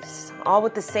blackface, all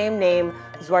with the same name,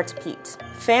 Zwarte Piet.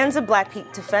 Fans of Black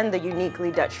Pete defend the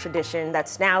uniquely Dutch tradition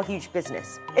that's now huge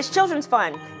business. It's children's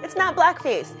fun. It's not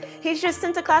blackface. He's just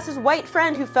Sinterklaas's white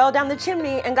friend who fell down the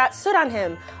chimney and got soot on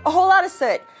him. A whole lot of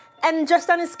soot. And just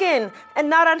on his skin, and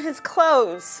not on his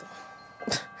clothes.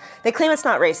 They claim it's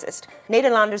not racist.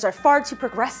 Nederlanders are far too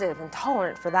progressive and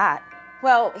tolerant for that.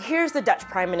 Well, here's the Dutch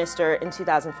Prime Minister in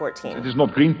 2014. It is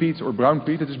not green peat or brown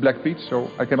peat, it is black peat,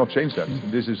 so I cannot change that.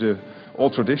 This is an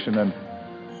old tradition, and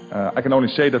I can only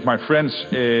say that my friends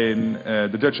in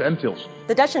the Dutch Antilles,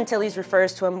 The Dutch Antilles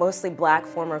refers to a mostly black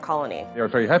former colony. they are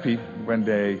very happy when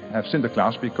they have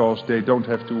Sinterklaas because they don't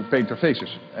have to paint their faces.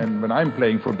 And when I'm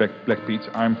playing for Black Pete,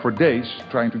 I'm for days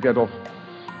trying to get off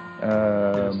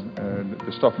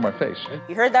the stuff on my face.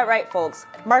 You heard that right, folks.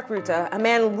 Mark Rutte, a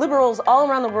man liberals all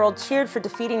around the world cheered for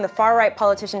defeating the far-right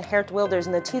politician Geert Wilders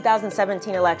in the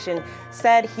 2017 election,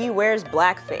 said he wears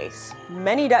blackface.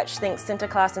 Many Dutch think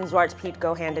Sinterklaas and Zwarte Piet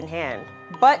go hand in hand.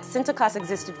 But Sinterklaas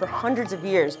existed for hundreds of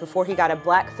years before he got a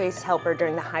black-faced helper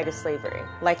during the height of slavery.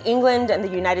 Like England and the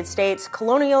United States,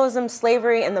 colonialism,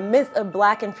 slavery, and the myth of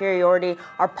black inferiority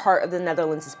are part of the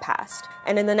Netherlands' past.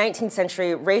 And in the 19th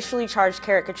century, racially charged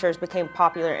caricatures became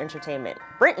popular entertainment.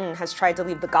 Britain has tried to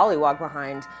leave the gollywog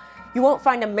behind. You won't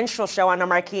find a minstrel show on a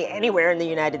marquee anywhere in the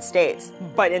United States.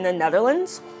 But in the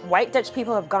Netherlands, white Dutch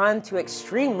people have gone to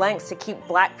extreme lengths to keep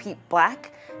black people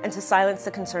black and to silence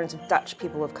the concerns of Dutch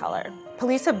people of color.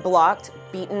 Police have blocked,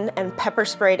 beaten, and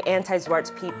pepper-sprayed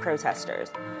anti-Zwarte Piet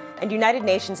protesters. And United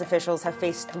Nations officials have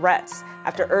faced threats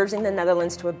after urging the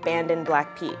Netherlands to abandon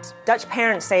Black Piet. Dutch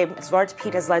parents say Zwarte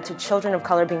Piet has led to children of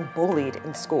color being bullied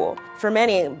in school. For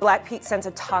many, Black Piet sends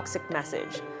a toxic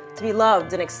message. To be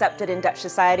loved and accepted in Dutch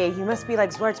society, you must be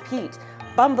like Zwarte Piet,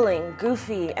 bumbling,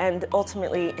 goofy, and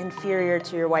ultimately inferior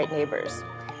to your white neighbors.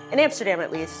 In Amsterdam,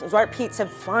 at least, Zwarte Piets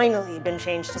have finally been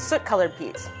changed to soot-colored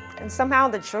Piets, and somehow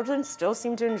the children still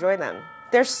seem to enjoy them.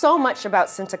 There's so much about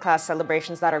Sinterklaas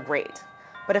celebrations that are great,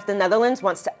 but if the Netherlands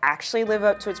wants to actually live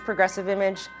up to its progressive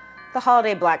image, the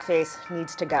holiday blackface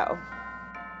needs to go.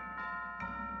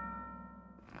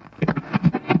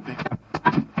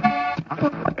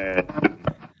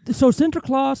 So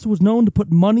Sinterklaas was known to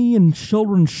put money in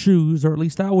children's shoes, or at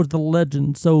least that was the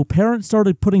legend. So parents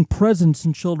started putting presents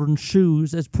in children's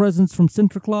shoes as presents from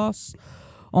Sinterklaas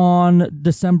on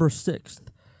December 6th.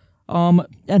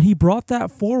 And he brought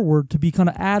that forward to be kind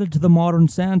of added to the modern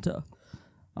Santa.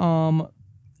 What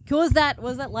was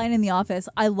that line in The Office?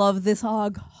 I love this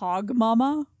hog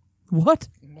mama. What?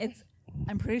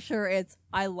 I'm pretty sure it's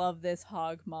I love this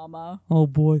hog mama. Oh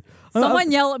boy! Someone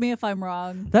yell at me if I'm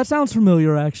wrong. That sounds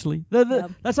familiar, actually.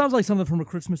 That sounds like something from a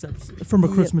Christmas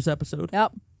episode.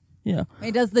 Yep. Yeah.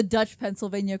 He does the Dutch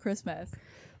Pennsylvania Christmas.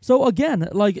 So again,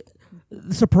 like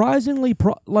surprisingly,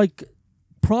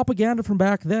 propaganda from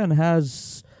back then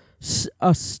has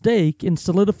a stake in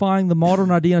solidifying the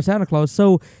modern idea of Santa Claus.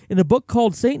 So in a book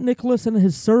called Saint Nicholas and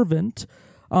His Servant,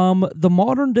 the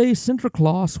modern day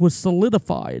Sinterklaas was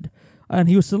solidified. And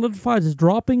he was solidified as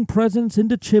dropping presents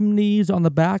into chimneys on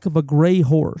the back of a gray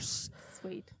horse.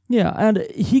 Sweet. Yeah, and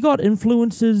he got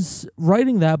influences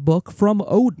writing that book from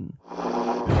Odin.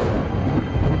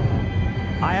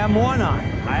 I am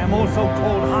One-Eye. I am also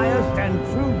called Highest and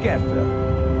True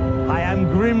Guesser. I am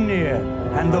Grimnir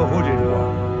and the Hooded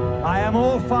One. I am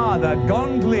All-Father,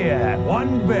 Gondlier,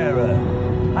 One-Bearer.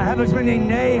 I have as many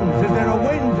names as there are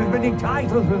winds, as many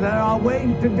titles as there are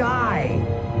ways to die.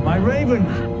 My ravens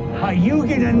are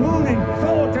Hugin and Moon in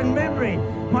thought and memory.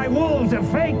 My wolves are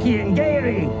Fakey and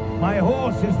Gary. My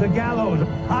horse is the gallows.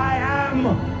 I am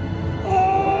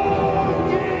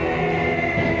Odin!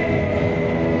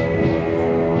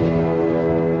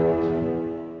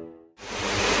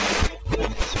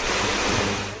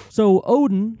 So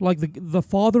Odin, like the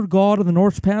father god of the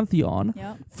Norse pantheon,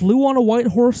 flew on a white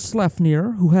horse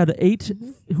Sleipnir, who had eight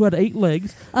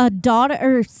legs.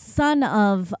 Son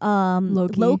of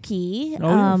Loki.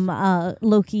 Yes.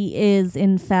 Loki is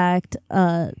in fact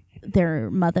their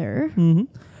mother.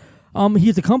 Mm-hmm. He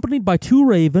is accompanied by two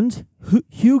ravens,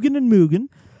 Hugin and Mugen.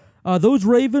 Those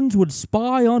ravens would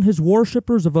spy on his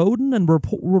worshippers of Odin and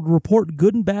would report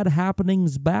good and bad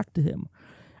happenings back to him.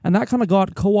 And that kind of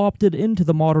got co-opted into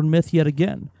the modern myth yet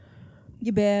again.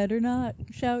 You better not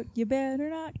shout, you better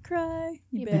not cry,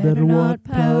 you better not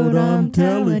pout, I'm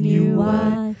telling you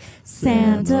why.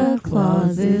 Santa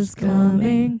Claus is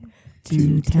coming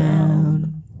to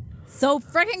town. So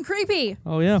freaking creepy.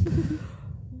 Oh, yeah.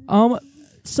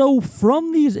 So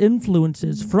from these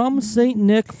influences, from Saint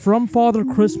Nick, from Father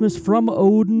Christmas, from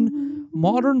Odin,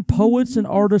 modern poets and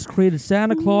artists created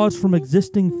Santa Claus from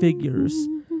existing figures.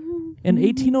 In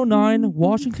 1809,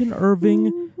 Washington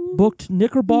Irving booked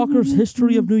Knickerbocker's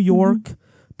History of New York,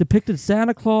 depicted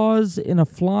Santa Claus in a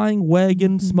flying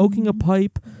wagon, smoking a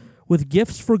pipe, with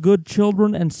gifts for good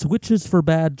children and switches for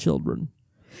bad children.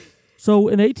 So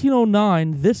in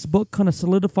 1809, this book kind of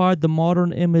solidified the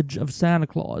modern image of Santa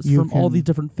Claus all these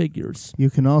different figures.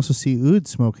 You can also see Ood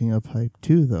smoking a pipe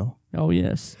too, though. Oh,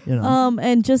 yes. You know.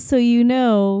 And just so you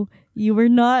know, you were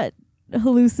not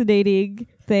hallucinating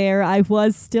there. I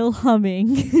was still humming.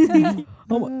 In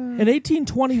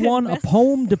 1821, a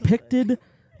poem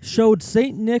showed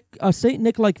Saint Nick, a Saint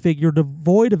Nick-like figure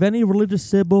devoid of any religious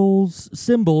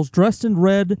symbols, dressed in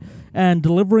red and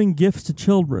delivering gifts to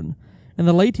children. In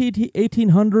the late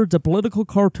 1800s, a political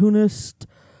cartoonist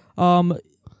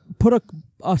put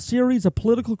a series of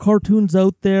political cartoons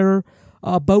out there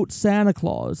about Santa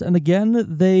Claus. And again,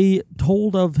 they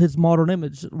told of his modern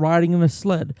image, riding in a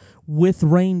sled with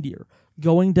reindeer,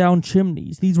 going down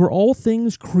chimneys. These were all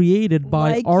things created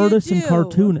by artists and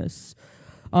cartoonists.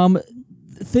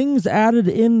 Things added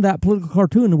in that political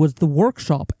cartoon was the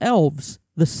workshop, elves,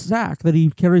 the sack that he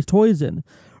carries toys in,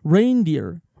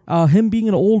 reindeer, him being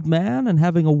an old man and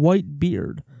having a white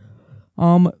beard.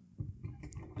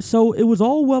 So it was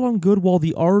all well and good while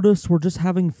the artists were just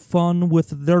having fun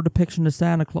with their depiction of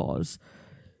Santa Claus.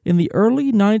 In the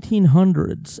early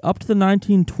 1900s, up to the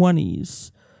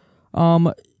 1920s,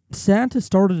 Santa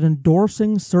started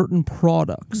endorsing certain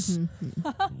products.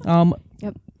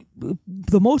 Yep.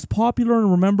 The most popular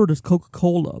and remembered is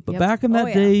Coca-Cola. But back in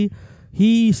that day,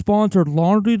 he sponsored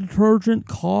laundry detergent,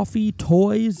 coffee,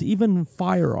 toys, even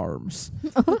firearms.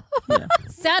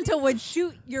 Santa would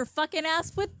shoot your fucking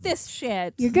ass with this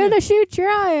shit. You're gonna shoot your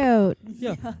eye out.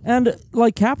 Yeah. And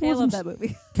like capitalism, I love that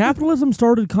movie. capitalism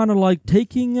started kind of like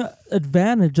taking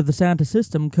advantage of the Santa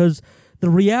system, because the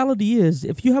reality is,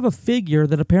 if you have a figure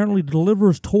that apparently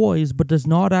delivers toys but does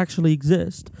not actually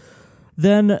exist,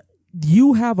 then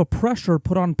you have a pressure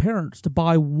put on parents to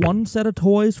buy one set of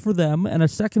toys for them and a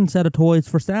second set of toys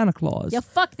for Santa Claus. Yeah,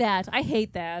 fuck that. I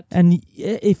hate that. And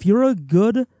if you're a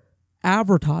good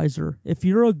advertiser, if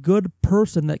you're a good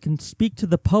person that can speak to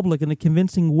the public in a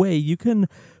convincing way, you can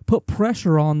put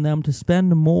pressure on them to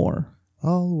spend more.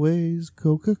 Always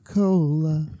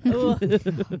Coca-Cola.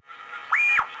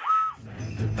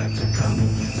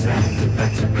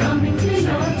 Santa coming to your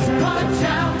town. Watch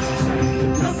out,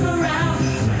 look around,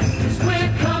 'cause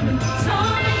we're coming,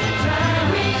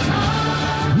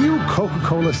 New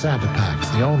Coca-Cola Santa Packs,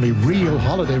 the only real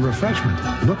holiday refreshment.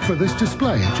 Look for this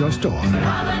display at your store.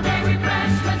 Holiday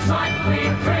refreshments like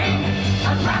we're free.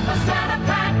 A wrap of Santa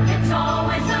pack, it's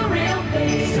always a real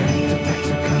thing. Santa packs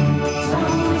are coming,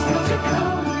 always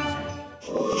Coca-Cola.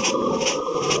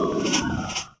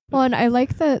 Well, and I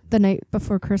like that the night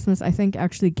before Christmas, I think,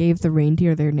 actually gave the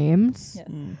reindeer their names. Yes.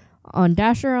 On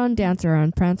Dasher, on Dancer,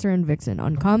 on Prancer and Vixen,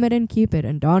 on Comet and Cupid,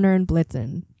 and Donner and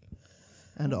Blitzen.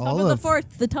 And Top of the fort,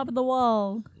 the top of the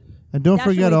wall. And don't Dasher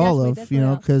forget way, Olive, Dasher way, you know,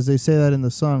 Dasher way. because they say that in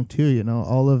the song too, you know,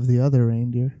 all of the other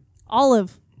reindeer.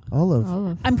 Olive.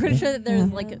 Olive. I'm pretty sure that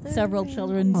there's like several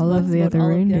children's All of books the about other all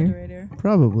of the reindeer. other reindeer.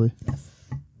 Probably.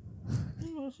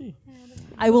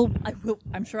 I will.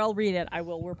 I'm sure I'll read it. I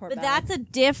will report But back. that's a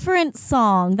different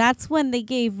song. That's when they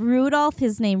gave Rudolph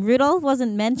his name. Rudolph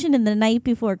wasn't mentioned in The Night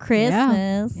Before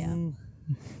Christmas. Yeah.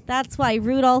 That's why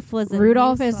Rudolph was a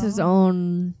Rudolph new is his song.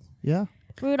 own. Yeah.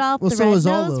 Rudolph Well, the so is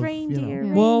Red-Nosed Olive,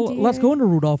 Reindeer. Well, let's go into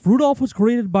Rudolph. Rudolph was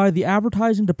created by the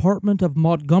advertising department of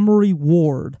Montgomery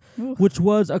Ward, which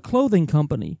was a clothing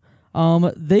company.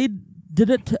 They did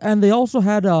it, and they also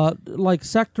had like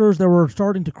sectors that were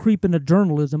starting to creep into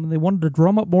journalism, and they wanted to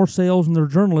drum up more sales in their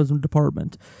journalism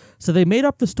department. So they made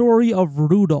up the story of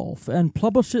Rudolph and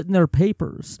published it in their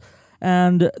papers.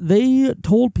 And they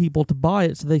told people to buy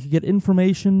it so they could get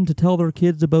information to tell their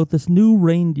kids about this new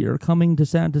reindeer coming to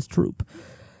Santa's troop.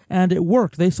 And it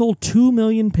worked. They sold 2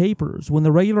 million papers when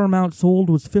the regular amount sold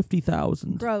was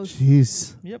 50,000. Gross.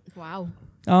 Jeez. Yep. Wow.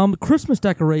 Christmas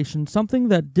decoration, something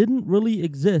that didn't really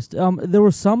exist. There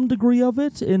was some degree of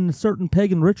it in certain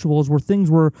pagan rituals where things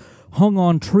were hung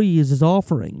on trees as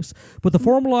offerings. But the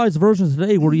formalized versions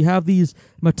today, where you have these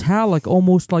metallic,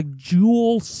 almost like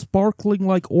jewel, sparkling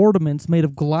like ornaments made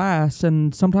of glass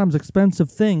and sometimes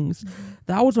expensive things,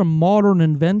 that was a modern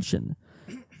invention.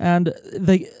 And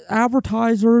the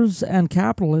advertisers and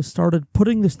capitalists started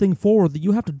putting this thing forward that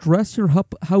you have to dress your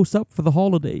house up for the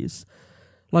holidays.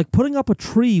 Like, putting up a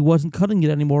tree wasn't cutting it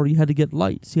anymore. You had to get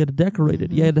lights. You had to decorate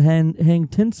it. You had to hang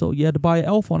tinsel. You had to buy an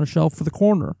elf on a shelf for the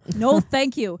corner. No,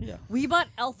 thank you. We bought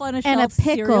Elf on a And a Shelf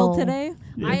cereal pickle. today.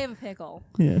 Yeah. I have a pickle.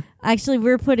 Yeah. Actually,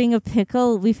 we're putting a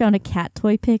pickle. We found a cat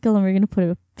toy pickle, and we're going to put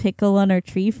a pickle on our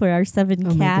tree for our 7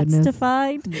 Oh my cats to goodness.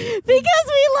 find. Because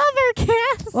we love our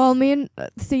cats. Well, me and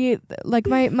see, like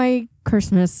my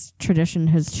Christmas tradition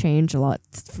has changed a lot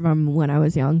from when I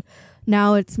was young.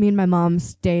 Now it's me and my mom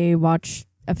stay, watch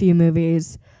a few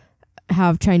movies,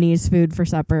 have Chinese food for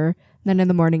supper, then in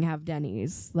the morning have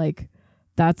Denny's. Like,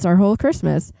 that's our whole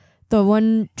Christmas. The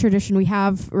one tradition we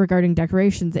have regarding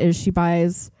decorations is she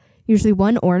buys usually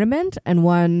one ornament and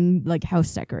one like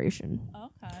house decoration.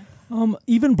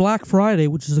 Even Black Friday,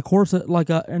 which is of course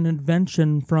an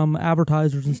invention from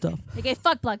advertisers and stuff. Okay,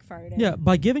 fuck Black Friday. Yeah,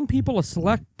 by giving people a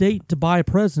select date to buy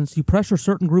presents, you pressure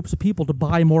certain groups of people to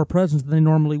buy more presents than they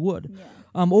normally would. Yeah.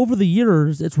 Over the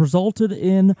years, it's resulted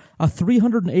in a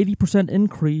 380%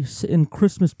 increase in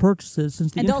Christmas purchases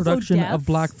since the And also introduction of deaths.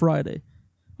 Black Friday.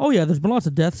 Oh yeah, there's been lots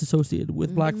of deaths associated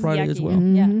with Black Friday as well.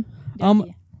 Yeah.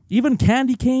 Even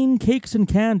candy cane, cakes, and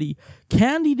candy.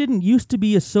 Candy didn't used to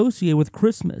be associated with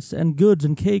Christmas and goods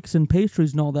and cakes and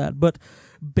pastries and all that, but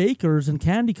bakers and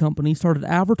candy companies started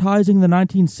advertising in the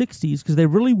 1960s because they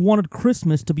really wanted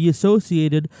Christmas to be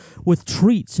associated with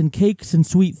treats and cakes and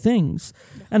sweet things.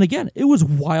 And again, it was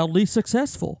wildly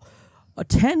successful.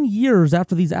 10 years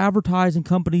after these advertising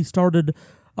companies started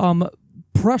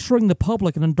pressuring the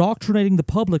public and indoctrinating the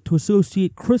public to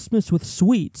associate Christmas with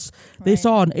sweets, they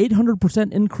saw an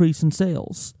 800% increase in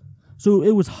sales. So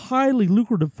it was highly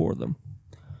lucrative for them.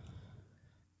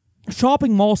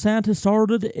 Shopping mall Santa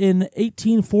started in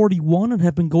 1841 and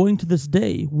have been going to this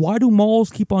day. Why do malls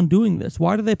keep on doing this?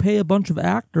 Why do they pay a bunch of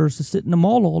actors to sit in a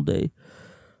mall all day?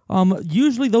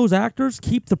 Usually those actors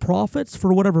keep the profits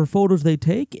for whatever photos they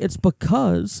take. It's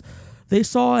because they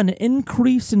saw an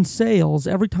increase in sales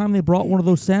every time they brought one of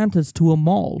those Santas to a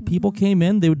mall. People came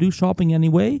in, they would do shopping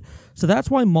anyway, so that's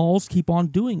why malls keep on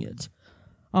doing it.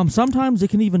 Sometimes it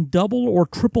can even double or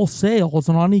triple sales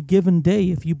on any given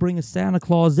day if you bring a Santa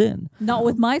Claus in. Not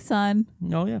with my son.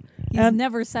 Oh, yeah. He's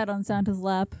never sat on Santa's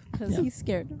lap because he's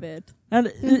scared of it.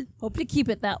 And hope to keep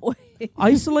it that way.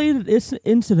 Isolated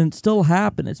incidents still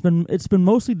happen. It's been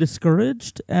mostly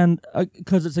discouraged and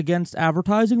because it's against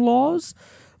advertising laws.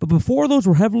 But before those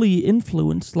were heavily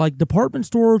influenced, like department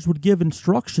stores would give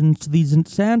instructions to these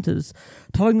Santas,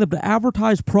 telling them to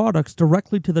advertise products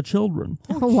directly to the children.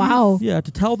 Oh, wow. Yeah, to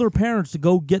tell their parents to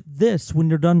go get this when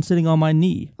you're done sitting on my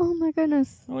knee. Oh, my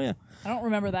goodness. Oh, yeah. I don't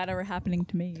remember that ever happening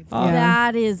to me.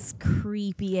 That is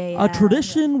creepy AF. A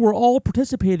tradition we're all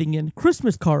participating in.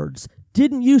 Christmas cards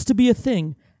didn't used to be a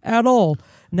thing at all.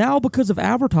 Now, because of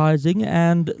advertising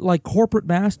and like corporate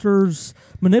masters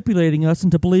manipulating us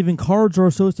into believing cards are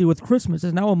associated with Christmas,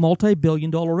 is now a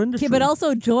multi-billion-dollar industry. Okay, but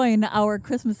also join our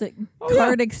Christmas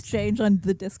card exchange on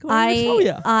the Discord.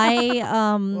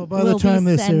 Well, by the time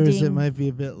this airs, it might be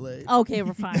a bit late. Okay,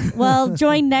 we're fine. Well,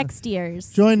 join next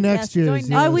year's. Join next year's.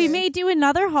 Yes. We may do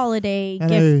another holiday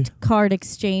gift card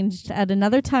exchange at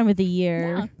another time of the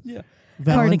year. Yeah.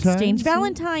 Card exchange.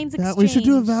 Valentine's exchange. We should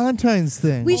do a Valentine's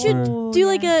thing. We should do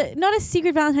like not a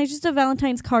secret Valentine's, just a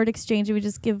Valentine's card exchange, and we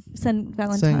just send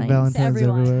Valentine's to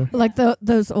everywhere. Like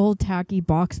those old tacky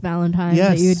box Valentines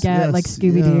that you'd get, like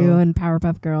Scooby Doo and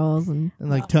Powerpuff Girls and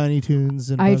like Tiny Toons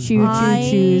and I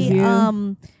choose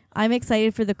you. I'm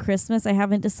excited for the Christmas. I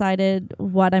haven't decided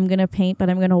what I'm gonna paint, but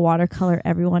I'm gonna watercolor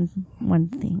everyone one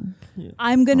thing. Yeah.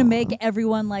 I'm gonna make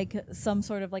everyone like some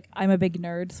sort of like, I'm a big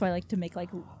nerd, so I like to make like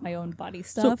my own body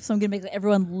stuff. So I'm gonna make like,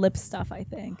 everyone lip stuff, I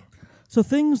think. So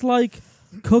things like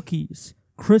cookies,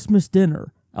 Christmas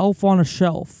dinner, elf on a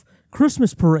shelf,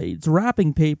 Christmas parades,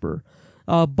 wrapping paper,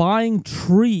 buying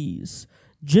trees,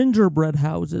 gingerbread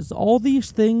houses, all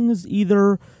these things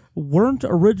either weren't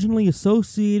originally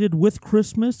associated with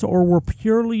Christmas or were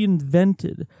purely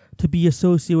invented to be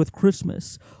associated with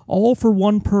Christmas, all for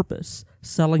one purpose: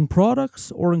 selling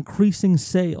products or increasing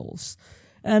sales.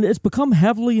 And it's become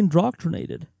heavily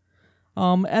indoctrinated.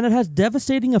 And it has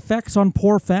devastating effects on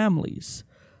poor families.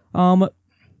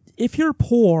 If you're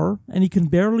poor and you can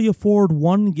barely afford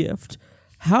one gift,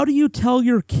 how do you tell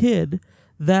your kid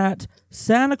that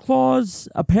Santa Claus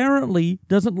apparently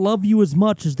doesn't love you as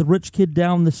much as the rich kid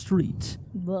down the street?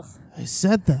 Ugh. I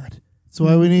said that. That's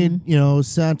why we need,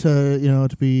 Santa,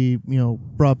 to be,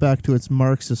 brought back to its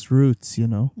Marxist roots,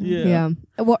 Yeah.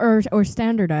 Well, or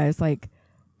standardized, like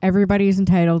everybody's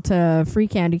entitled to free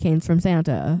candy canes from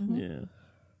Santa. Yeah.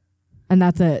 And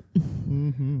that's it.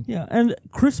 Mm-hmm. Yeah, and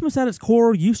Christmas at its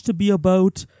core used to be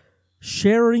about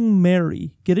sharing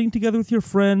merry, getting together with your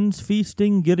friends,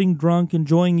 feasting, getting drunk,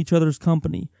 enjoying each other's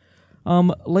company.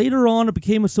 Later on, it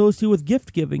became associated with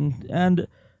gift giving, and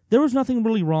there was nothing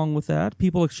really wrong with that,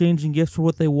 people exchanging gifts for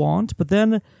what they want, but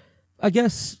then I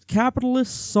guess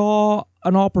capitalists saw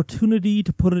an opportunity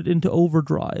to put it into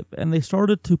overdrive, and they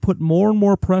started to put more and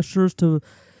more pressures to,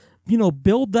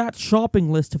 build that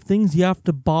shopping list of things you have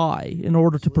to buy in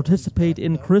order to participate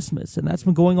in Christmas, and that's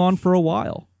been going on for a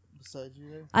while.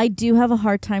 I do have a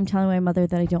hard time telling my mother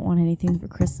that I don't want anything for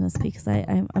Christmas because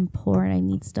I'm poor and I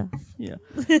need stuff. Yeah.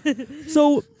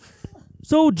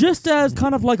 So just as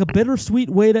kind of like a bittersweet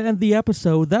way to end the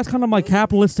episode, that's kind of my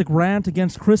capitalistic rant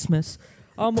against Christmas.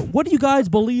 What do you guys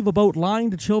believe about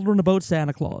lying to children about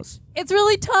Santa Claus? It's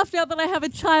really tough now that I have a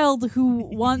child who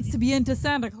wants to be into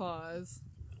Santa Claus.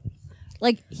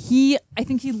 Like, I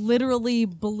think he literally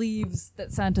believes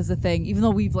that Santa's a thing, even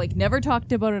though we've, never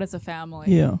talked about it as a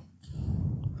family. Yeah.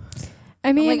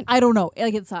 I mean, I don't know.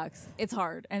 It sucks. It's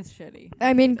hard and it's shitty.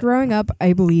 I mean, growing up,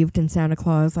 I believed in Santa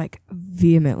Claus,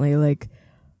 vehemently.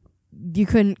 You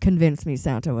couldn't convince me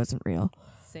Santa wasn't real.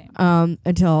 Same.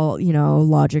 Until,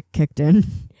 logic kicked in.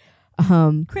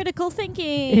 Critical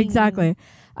thinking. Exactly.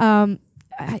 It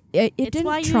didn't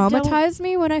why you traumatize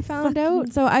me when I found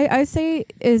out. So I say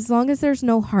as long as there's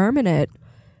no harm in it,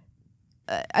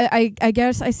 I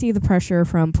guess I see the pressure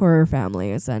from poorer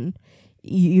families, and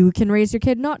you can raise your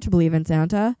kid not to believe in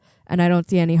Santa, and I don't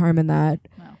see any harm in that.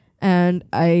 No. And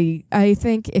I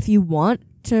think if you want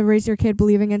to raise your kid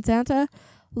believing in Santa,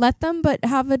 let them, but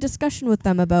have a discussion with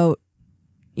them about,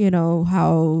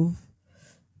 how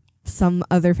some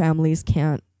other families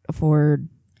can't afford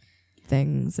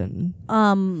things. And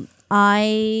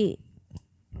I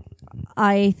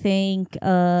think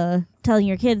telling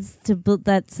your kids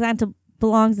that Santa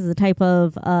belongs is a type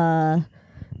of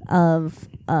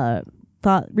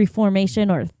thought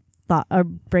reformation or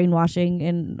brainwashing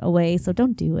in a way. So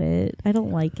don't do it. I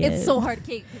don't like it. It's so hard,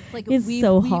 Kate. Like it's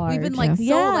so hard. We've been like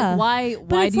why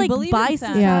but do you like believe by in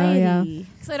Santa? society?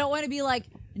 Because I don't want to be like,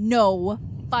 no,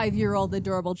 5-year-old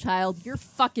adorable child, you're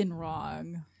fucking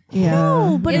wrong. Yeah.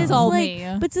 No, but it's all like,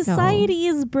 me. but society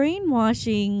is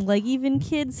brainwashing, like even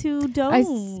kids who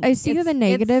don't. I see the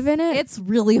negative in it. It's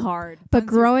really hard. But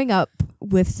growing up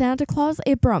with Santa Claus,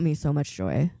 it brought me so much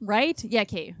joy. Right? Yeah,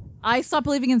 Kate. I stopped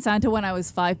believing in Santa when I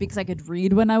was 5 because I could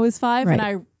read when I was 5, Right. and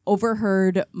I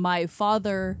overheard my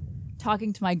father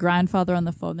talking to my grandfather on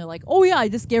the phone. They're like, "Oh yeah, I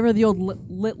just gave her the old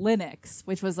Linux,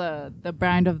 which was the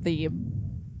brand of the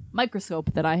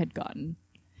microscope that I had gotten."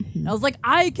 And I was like,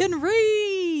 I can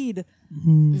read.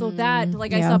 So that,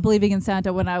 I stopped believing in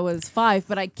Santa when I was 5,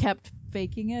 but I kept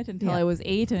faking it until I was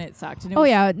 8, and it sucked. And it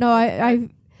was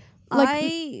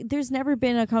there's never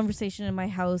been a conversation in my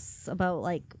house about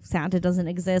like Santa doesn't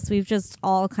exist. We've just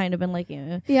all kind of been like,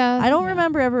 I don't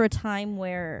remember ever a time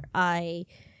where I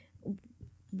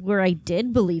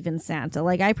did believe in Santa.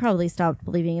 Like I probably stopped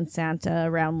believing in Santa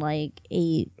around like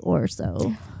 8 or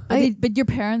so. But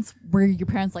were your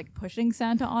parents like pushing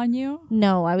Santa on you?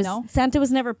 No, Santa was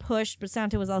never pushed, but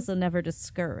Santa was also never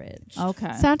discouraged.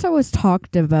 Okay. Santa was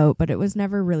talked about, but it was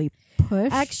never really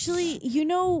pushed. Actually,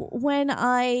 when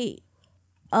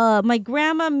my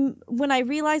grandma, when I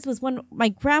realized was when my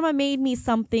grandma made me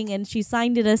something and she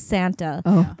signed it as Santa,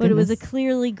 but it was a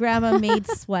clearly grandma made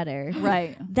sweater.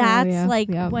 Right.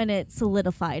 That's when it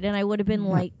solidified, and I would have been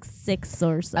like 6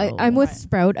 or so. I'm with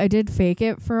Sprout. I did fake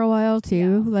it for a while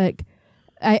too. Yeah. Like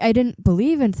I didn't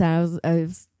believe in Santa. I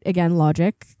was again,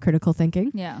 logic, critical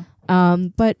thinking. Yeah.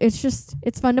 But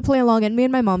it's fun to play along, and me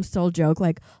and my mom still joke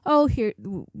like, oh, here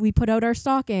we put out our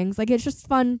stockings. Like it's just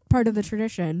fun part of the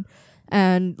tradition.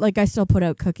 And like I still put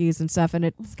out cookies and stuff, and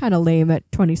it's kind of lame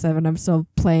at 27. I'm still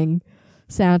playing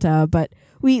Santa, but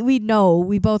we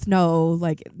both know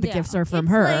like the gifts are from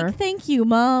her. Like, thank you,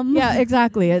 Mom. Yeah,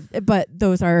 exactly. But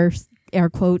those are air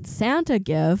quote Santa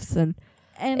gifts, and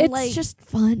it's like, just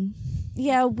fun.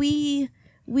 Yeah, we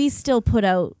still put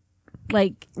out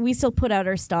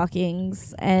our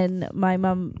stockings, and my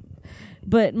mom.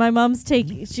 But my mom's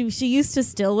she used to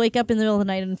still wake up in the middle of the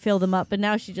night and fill them up, but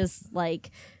now she just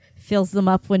like fills them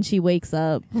up when she wakes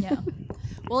up. Yeah.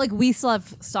 Well, like we still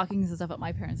have stockings and stuff at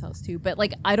my parents' house too, but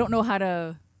like I don't know what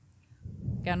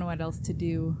else to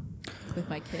do with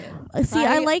my kid. See,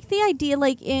 I like the idea,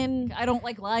 I don't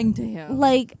like lying to him.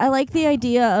 Like, I like the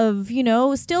idea of,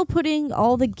 still putting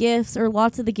all the gifts or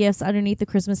lots of the gifts underneath the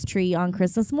Christmas tree on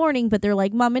Christmas morning, but they're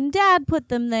like, Mom and Dad put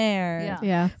them there.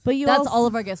 Yeah. But that's all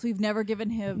of our gifts. We've never given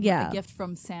him a gift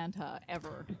from Santa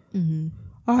ever. Mm-hmm.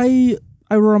 I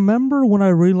remember when I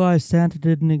realized Santa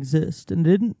didn't exist,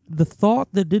 and the thought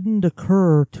that didn't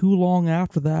occur too long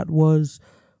after that was,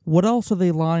 what else are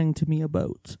they lying to me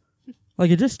about?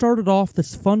 Like, it just started off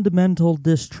this fundamental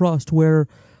distrust where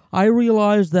I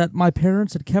realized that my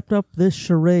parents had kept up this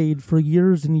charade for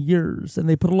years and years, and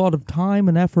they put a lot of time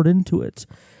and effort into it.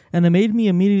 And it made me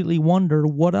immediately wonder,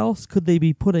 what else could they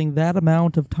be putting that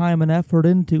amount of time and effort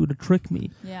into to trick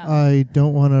me? Yeah. I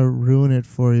don't want to ruin it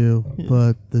for you,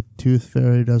 but the Tooth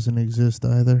Fairy doesn't exist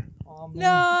either.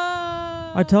 No!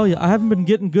 I tell you, I haven't been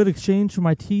getting good exchange for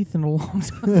my teeth in a long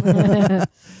time.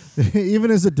 Even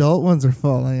his adult ones are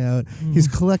falling out. He's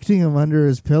collecting them under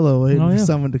his pillow, waiting for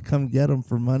someone to come get them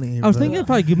for money. I was thinking if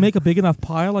I could make a big enough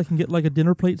pile, I can get like a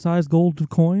dinner plate sized gold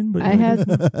coin. But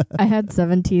I had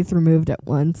 7 teeth removed at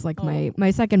once. Like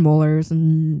my second molars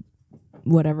and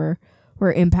whatever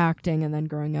were impacting and then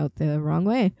growing out the wrong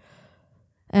way.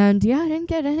 And I didn't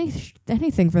get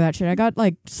anything for that shit. I got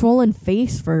like swollen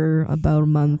face for about a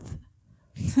month.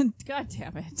 God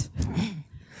damn it.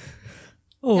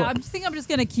 Oh. Yeah, I'm just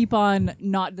going to keep on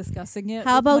not discussing it.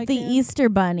 How about the Easter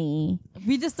Bunny?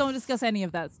 We just don't discuss any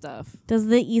of that stuff. Does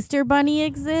the Easter Bunny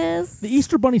exist? The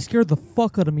Easter Bunny scared the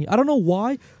fuck out of me. I don't know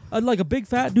why. Like a big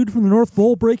fat dude from the North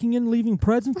Pole breaking in, leaving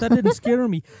presents. That didn't scare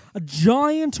me. A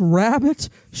giant rabbit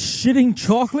shitting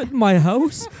chocolate in my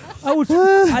house.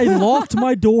 I locked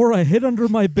my door. I hid under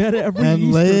my bed every and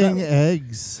Easter. laying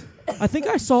eggs. I think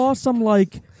I saw some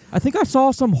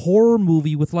horror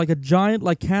movie with like a giant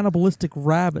like cannibalistic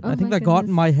rabbit. I think that got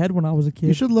in my head when I was a kid.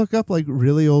 You should look up like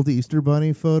really old Easter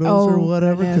Bunny photos or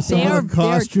whatever, because some of the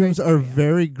costumes are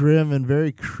very grim and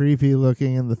very creepy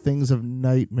looking, and the things of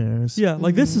nightmares. Yeah,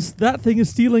 like that thing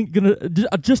is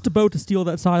just about to steal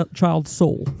that child's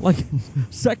soul, like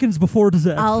seconds before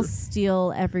disaster. I'll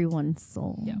steal everyone's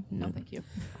soul. Yeah, no, thank you.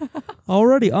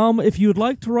 Alrighty, if you'd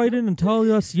like to write in and tell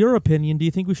us your opinion, do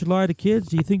you think we should lie to kids?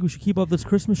 Do you think we should keep up this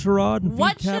Christmas charade and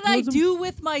What feed should I do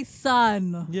with my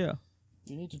son? Yeah.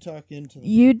 You need to talk into them.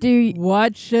 You do.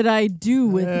 What should I do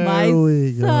with my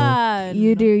son?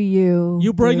 You do you.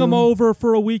 You bring him over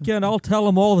for a weekend. I'll tell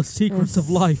him all the secrets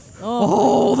of life.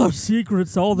 All the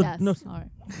secrets. All the. Yes. No. All right.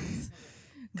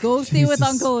 Go stay with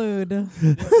Uncle Ood.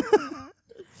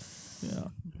 Yeah.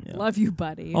 Love you,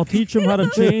 buddy. I'll teach him how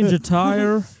to change a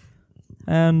tire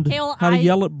and how to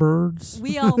yell at birds.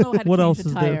 We all know how to what change else a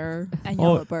is tire there? and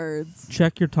yell at birds.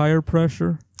 Check your tire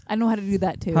pressure. I know how to do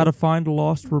that too. How to find a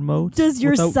lost remote. Does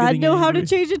your without son getting know how to angry.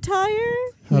 change a tire?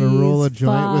 How to roll a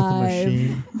joint 5. with a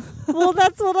machine. Well,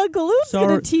 that's what Uncle Luke's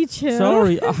going to teach him.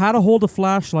 Sorry, how to hold a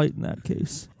flashlight in that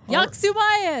case.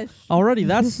 Yaksumayish.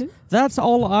 Alrighty, that's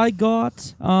all I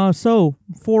got. So,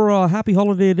 for a happy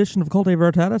holiday edition of Occultae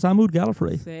Veritatis, I'm Ood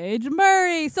Gallifrey. Sage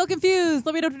Murray, still confused.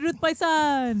 Let me know what to do with my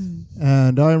son.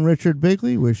 And I'm Richard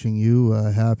Bigley, wishing you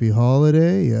a happy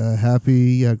holiday, a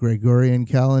happy Gregorian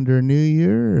calendar New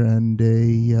Year, and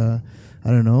a,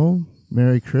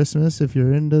 Merry Christmas if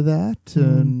you're into that,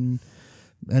 and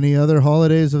any other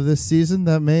holidays of this season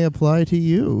that may apply to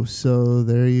you. So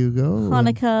there you go.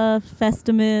 Hanukkah,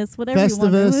 Festivus, whatever you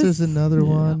want. Festivus is another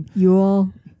one.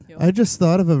 Yule. I just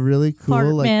thought of a really cool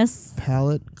Fartmas.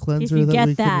 palette cleanser. If you that get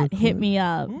we could that, record. hit me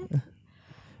up.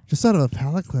 Just thought of a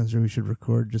palette cleanser we should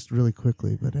record just really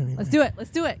quickly. But anyway, Let's do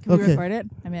it. Can we record it?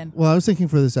 I'm in. Well, I was thinking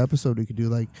for this episode we could do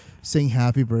like sing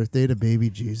 "Happy Birthday" to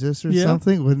Baby Jesus or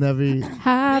something. Wouldn't that be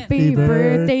Happy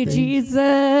birthday,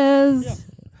 Jesus?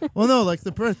 Well, no, like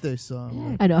the birthday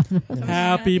song. I know.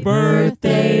 Happy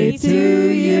birthday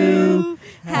to you.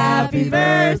 Happy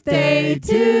birthday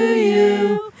to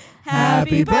you.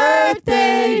 Happy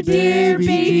birthday, dear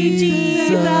baby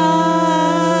Jesus.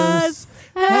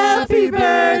 Happy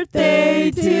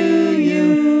birthday to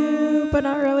you. But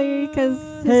not really, because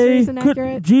history's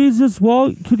inaccurate. Jesus,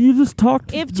 could you just talk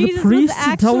to If the Jesus priest was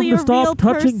and tell him actually to a stop real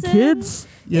touching person, kids?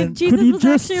 If Jesus was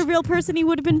actually a real person, he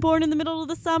would have been born in the middle of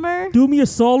the summer. Do me a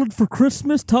solid for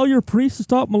Christmas. Tell your priest to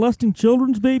stop molesting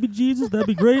children's baby Jesus. That'd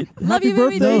be great. Happy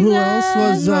birthday. Know who else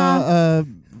was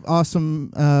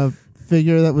awesome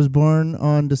figure that was born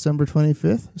on December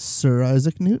 25th? Sir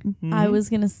Isaac Newton. I was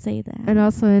going to say that. And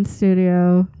also in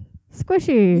studio,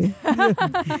 Squishy.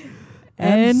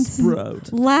 And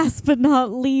Sprout. Last but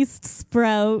not least,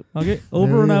 Sprout. Okay,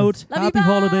 over and out. Love Happy you,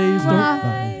 holidays.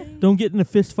 bye. Don't get in a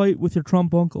fist fight with your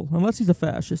Trump uncle. Unless he's a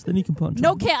fascist, then you can punch him.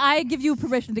 No, I give you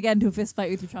permission to get into a fist fight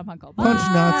with your Trump uncle. Punch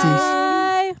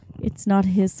Nazis. It's not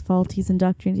his fault he's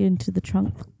indoctrinated into the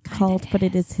Trump cult, but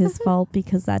it is his fault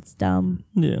because that's dumb.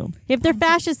 Yeah. If they're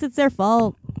fascists, it's their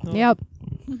fault. Yep.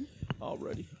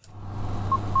 Already.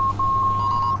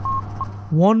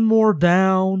 One more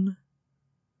down.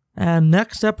 And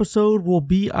next episode will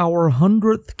be our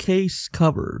 100th case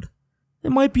covered. It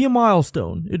might be a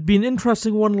milestone. It'd be an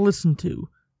interesting one to listen to.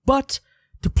 But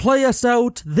to play us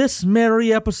out this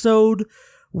merry episode,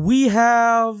 we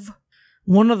have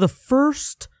one of the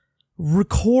first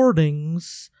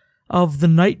recordings of The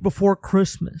Night Before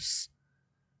Christmas,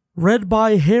 read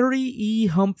by Harry E.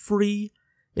 Humphrey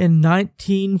in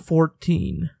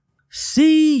 1914.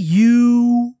 See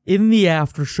you in the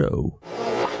after show.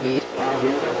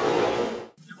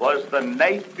 'Twas the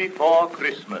night before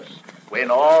Christmas,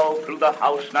 when all through the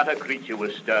house not a creature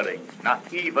was stirring,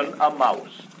 not even a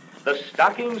mouse. The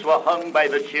stockings were hung by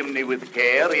the chimney with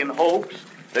care, in hopes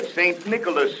that St.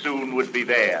 Nicholas soon would be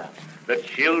there. The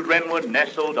children were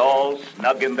nestled all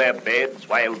snug in their beds,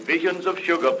 while visions of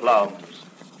sugar plums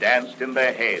danced in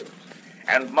their heads.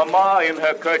 And Mama in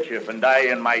her kerchief and I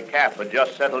in my cap had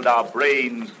just settled our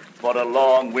brains for a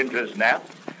long winter's nap,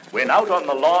 when out on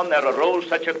the lawn there arose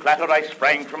such a clatter I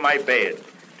sprang from my bed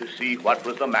to see what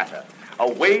was the matter.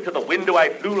 Away to the window I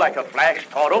flew like a flash,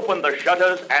 tore open the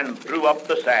shutters and threw up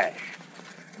the sash.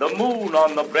 The moon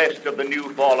on the breast of the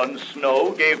new-fallen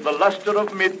snow gave the luster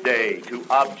of midday to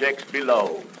objects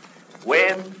below,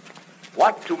 when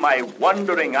what to my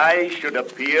wondering eyes should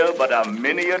appear but a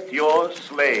miniature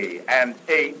sleigh and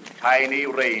 8 tiny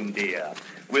reindeer,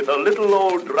 with a little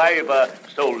old driver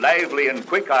so lively and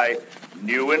quick I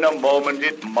knew in a moment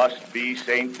it must be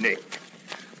St. Nick.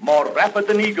 More rapid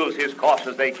than eagles his course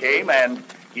as they came, and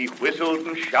he whistled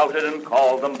and shouted and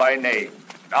called them by name.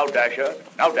 Now Dasher,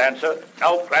 now Dancer,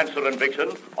 now Prancer and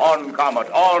Vixen, on Comet,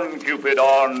 on Cupid,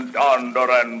 on Donder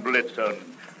and Blitzen.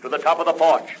 To the top of the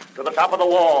porch, to the top of the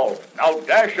wall. Now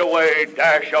dash away,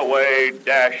 dash away,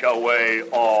 dash away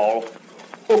all.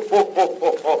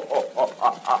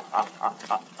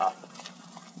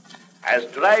 As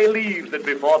dry leaves that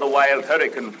before the wild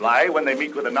hurricane fly when they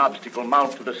meet with an obstacle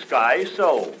mount to the sky,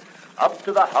 so up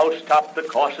to the housetop the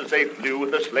coursers they flew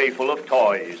with a sleigh full of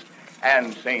toys,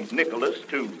 and St. Nicholas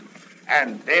too.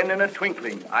 And then in a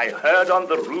twinkling I heard on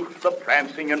the roof the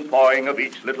prancing and pawing of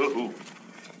each little hoof.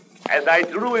 As I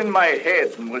drew in my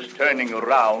head and was turning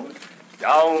around,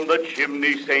 down the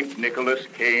chimney St. Nicholas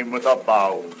came with a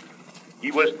bound.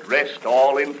 He was dressed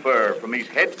all in fur from his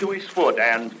head to his foot,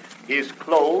 and his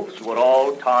clothes were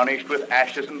all tarnished with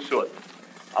ashes and soot.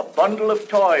 A bundle of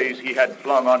toys he had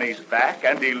flung on his back,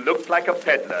 and he looked like a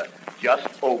peddler just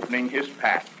opening his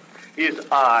pack. His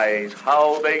eyes,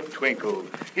 how they twinkled,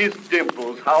 his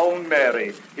dimples, how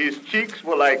merry, his cheeks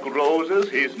were like roses,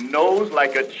 his nose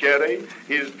like a cherry,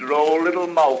 his droll little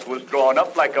mouth was drawn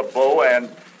up like a bow, and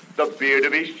the beard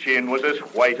of his chin was as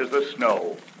white as the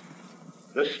snow.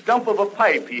 The stump of a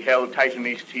pipe he held tight in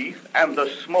his teeth, and the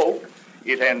smoke,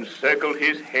 it encircled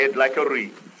his head like a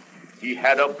wreath. He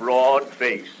had a broad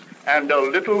face and a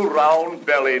little round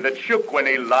belly that shook when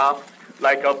he laughed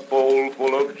like a bowl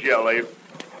full of jelly.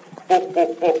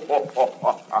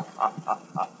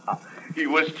 He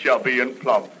was chubby and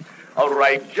plump, a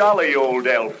right jolly old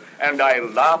elf, and I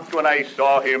laughed when I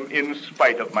saw him in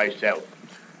spite of myself.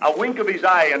 A wink of his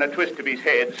eye and a twist of his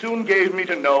head soon gave me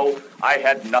to know I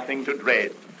had nothing to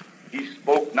dread. He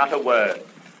spoke not a word,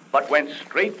 but went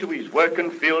straight to his work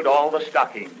and filled all the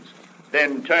stockings,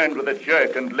 then turned with a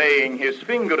jerk and laying his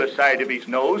finger aside of his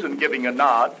nose and giving a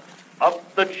nod,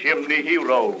 up the chimney he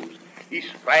rose. He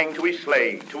sprang to his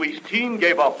sleigh, to his team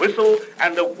gave a whistle,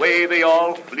 and away they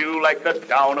all flew like the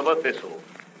down of a thistle.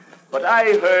 But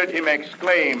I heard him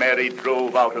exclaim ere he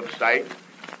drove out of sight,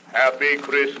 "Happy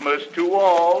Christmas to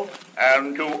all,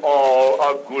 and to all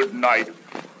a good night."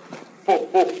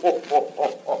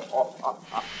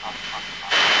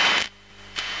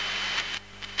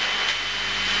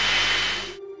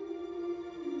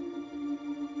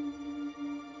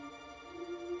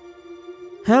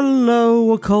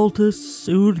 Hello, occultists.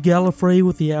 Ood Gallifrey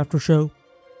with the After Show.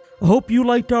 I hope you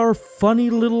liked our funny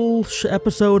little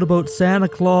episode about Santa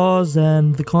Claus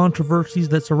and the controversies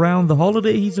that surround the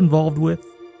holiday he's involved with.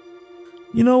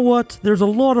 You know what? There's a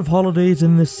lot of holidays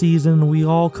in this season. We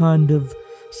all kind of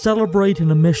celebrate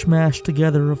in a mishmash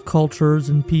together of cultures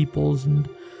and peoples, and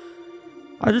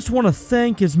I just want to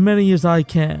thank as many as I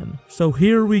can. So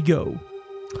here we go.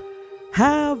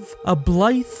 Have a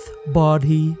blithe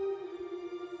body,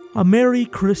 a Merry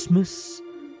Christmas,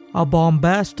 a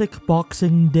bombastic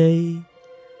Boxing Day,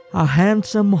 a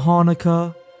handsome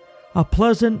Hanukkah, a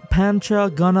pleasant Pancha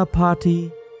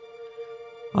Ganapati,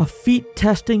 a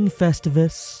feet-testing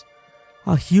Festivus,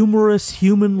 a humorous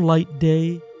Human Light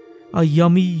Day, a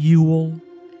yummy Yule,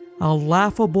 a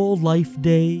laughable Life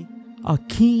Day, a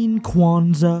keen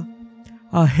Kwanzaa,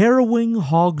 a harrowing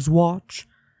Hogswatch,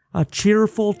 a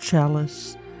cheerful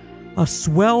Chalice, a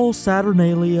swell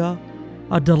Saturnalia,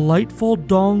 a delightful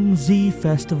Dong Zi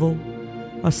Festival,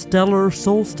 a stellar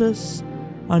Solstice,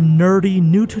 a nerdy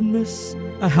Newtonmas,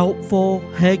 a helpful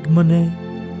Hegmane,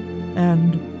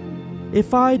 and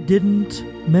if I didn't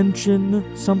mention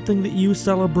something that you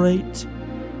celebrate,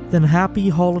 then happy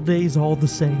holidays all the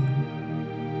same.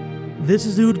 This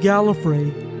is Ood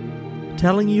Gallifrey,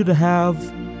 telling you to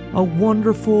have a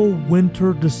wonderful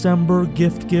winter December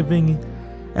gift-giving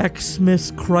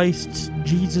Xmas Christ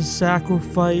Jesus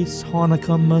sacrifice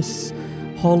Hanukkahmas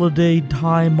holiday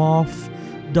time off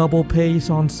double pace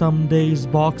on some days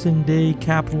Boxing Day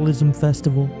capitalism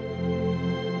festival.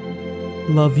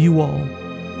 Love you all.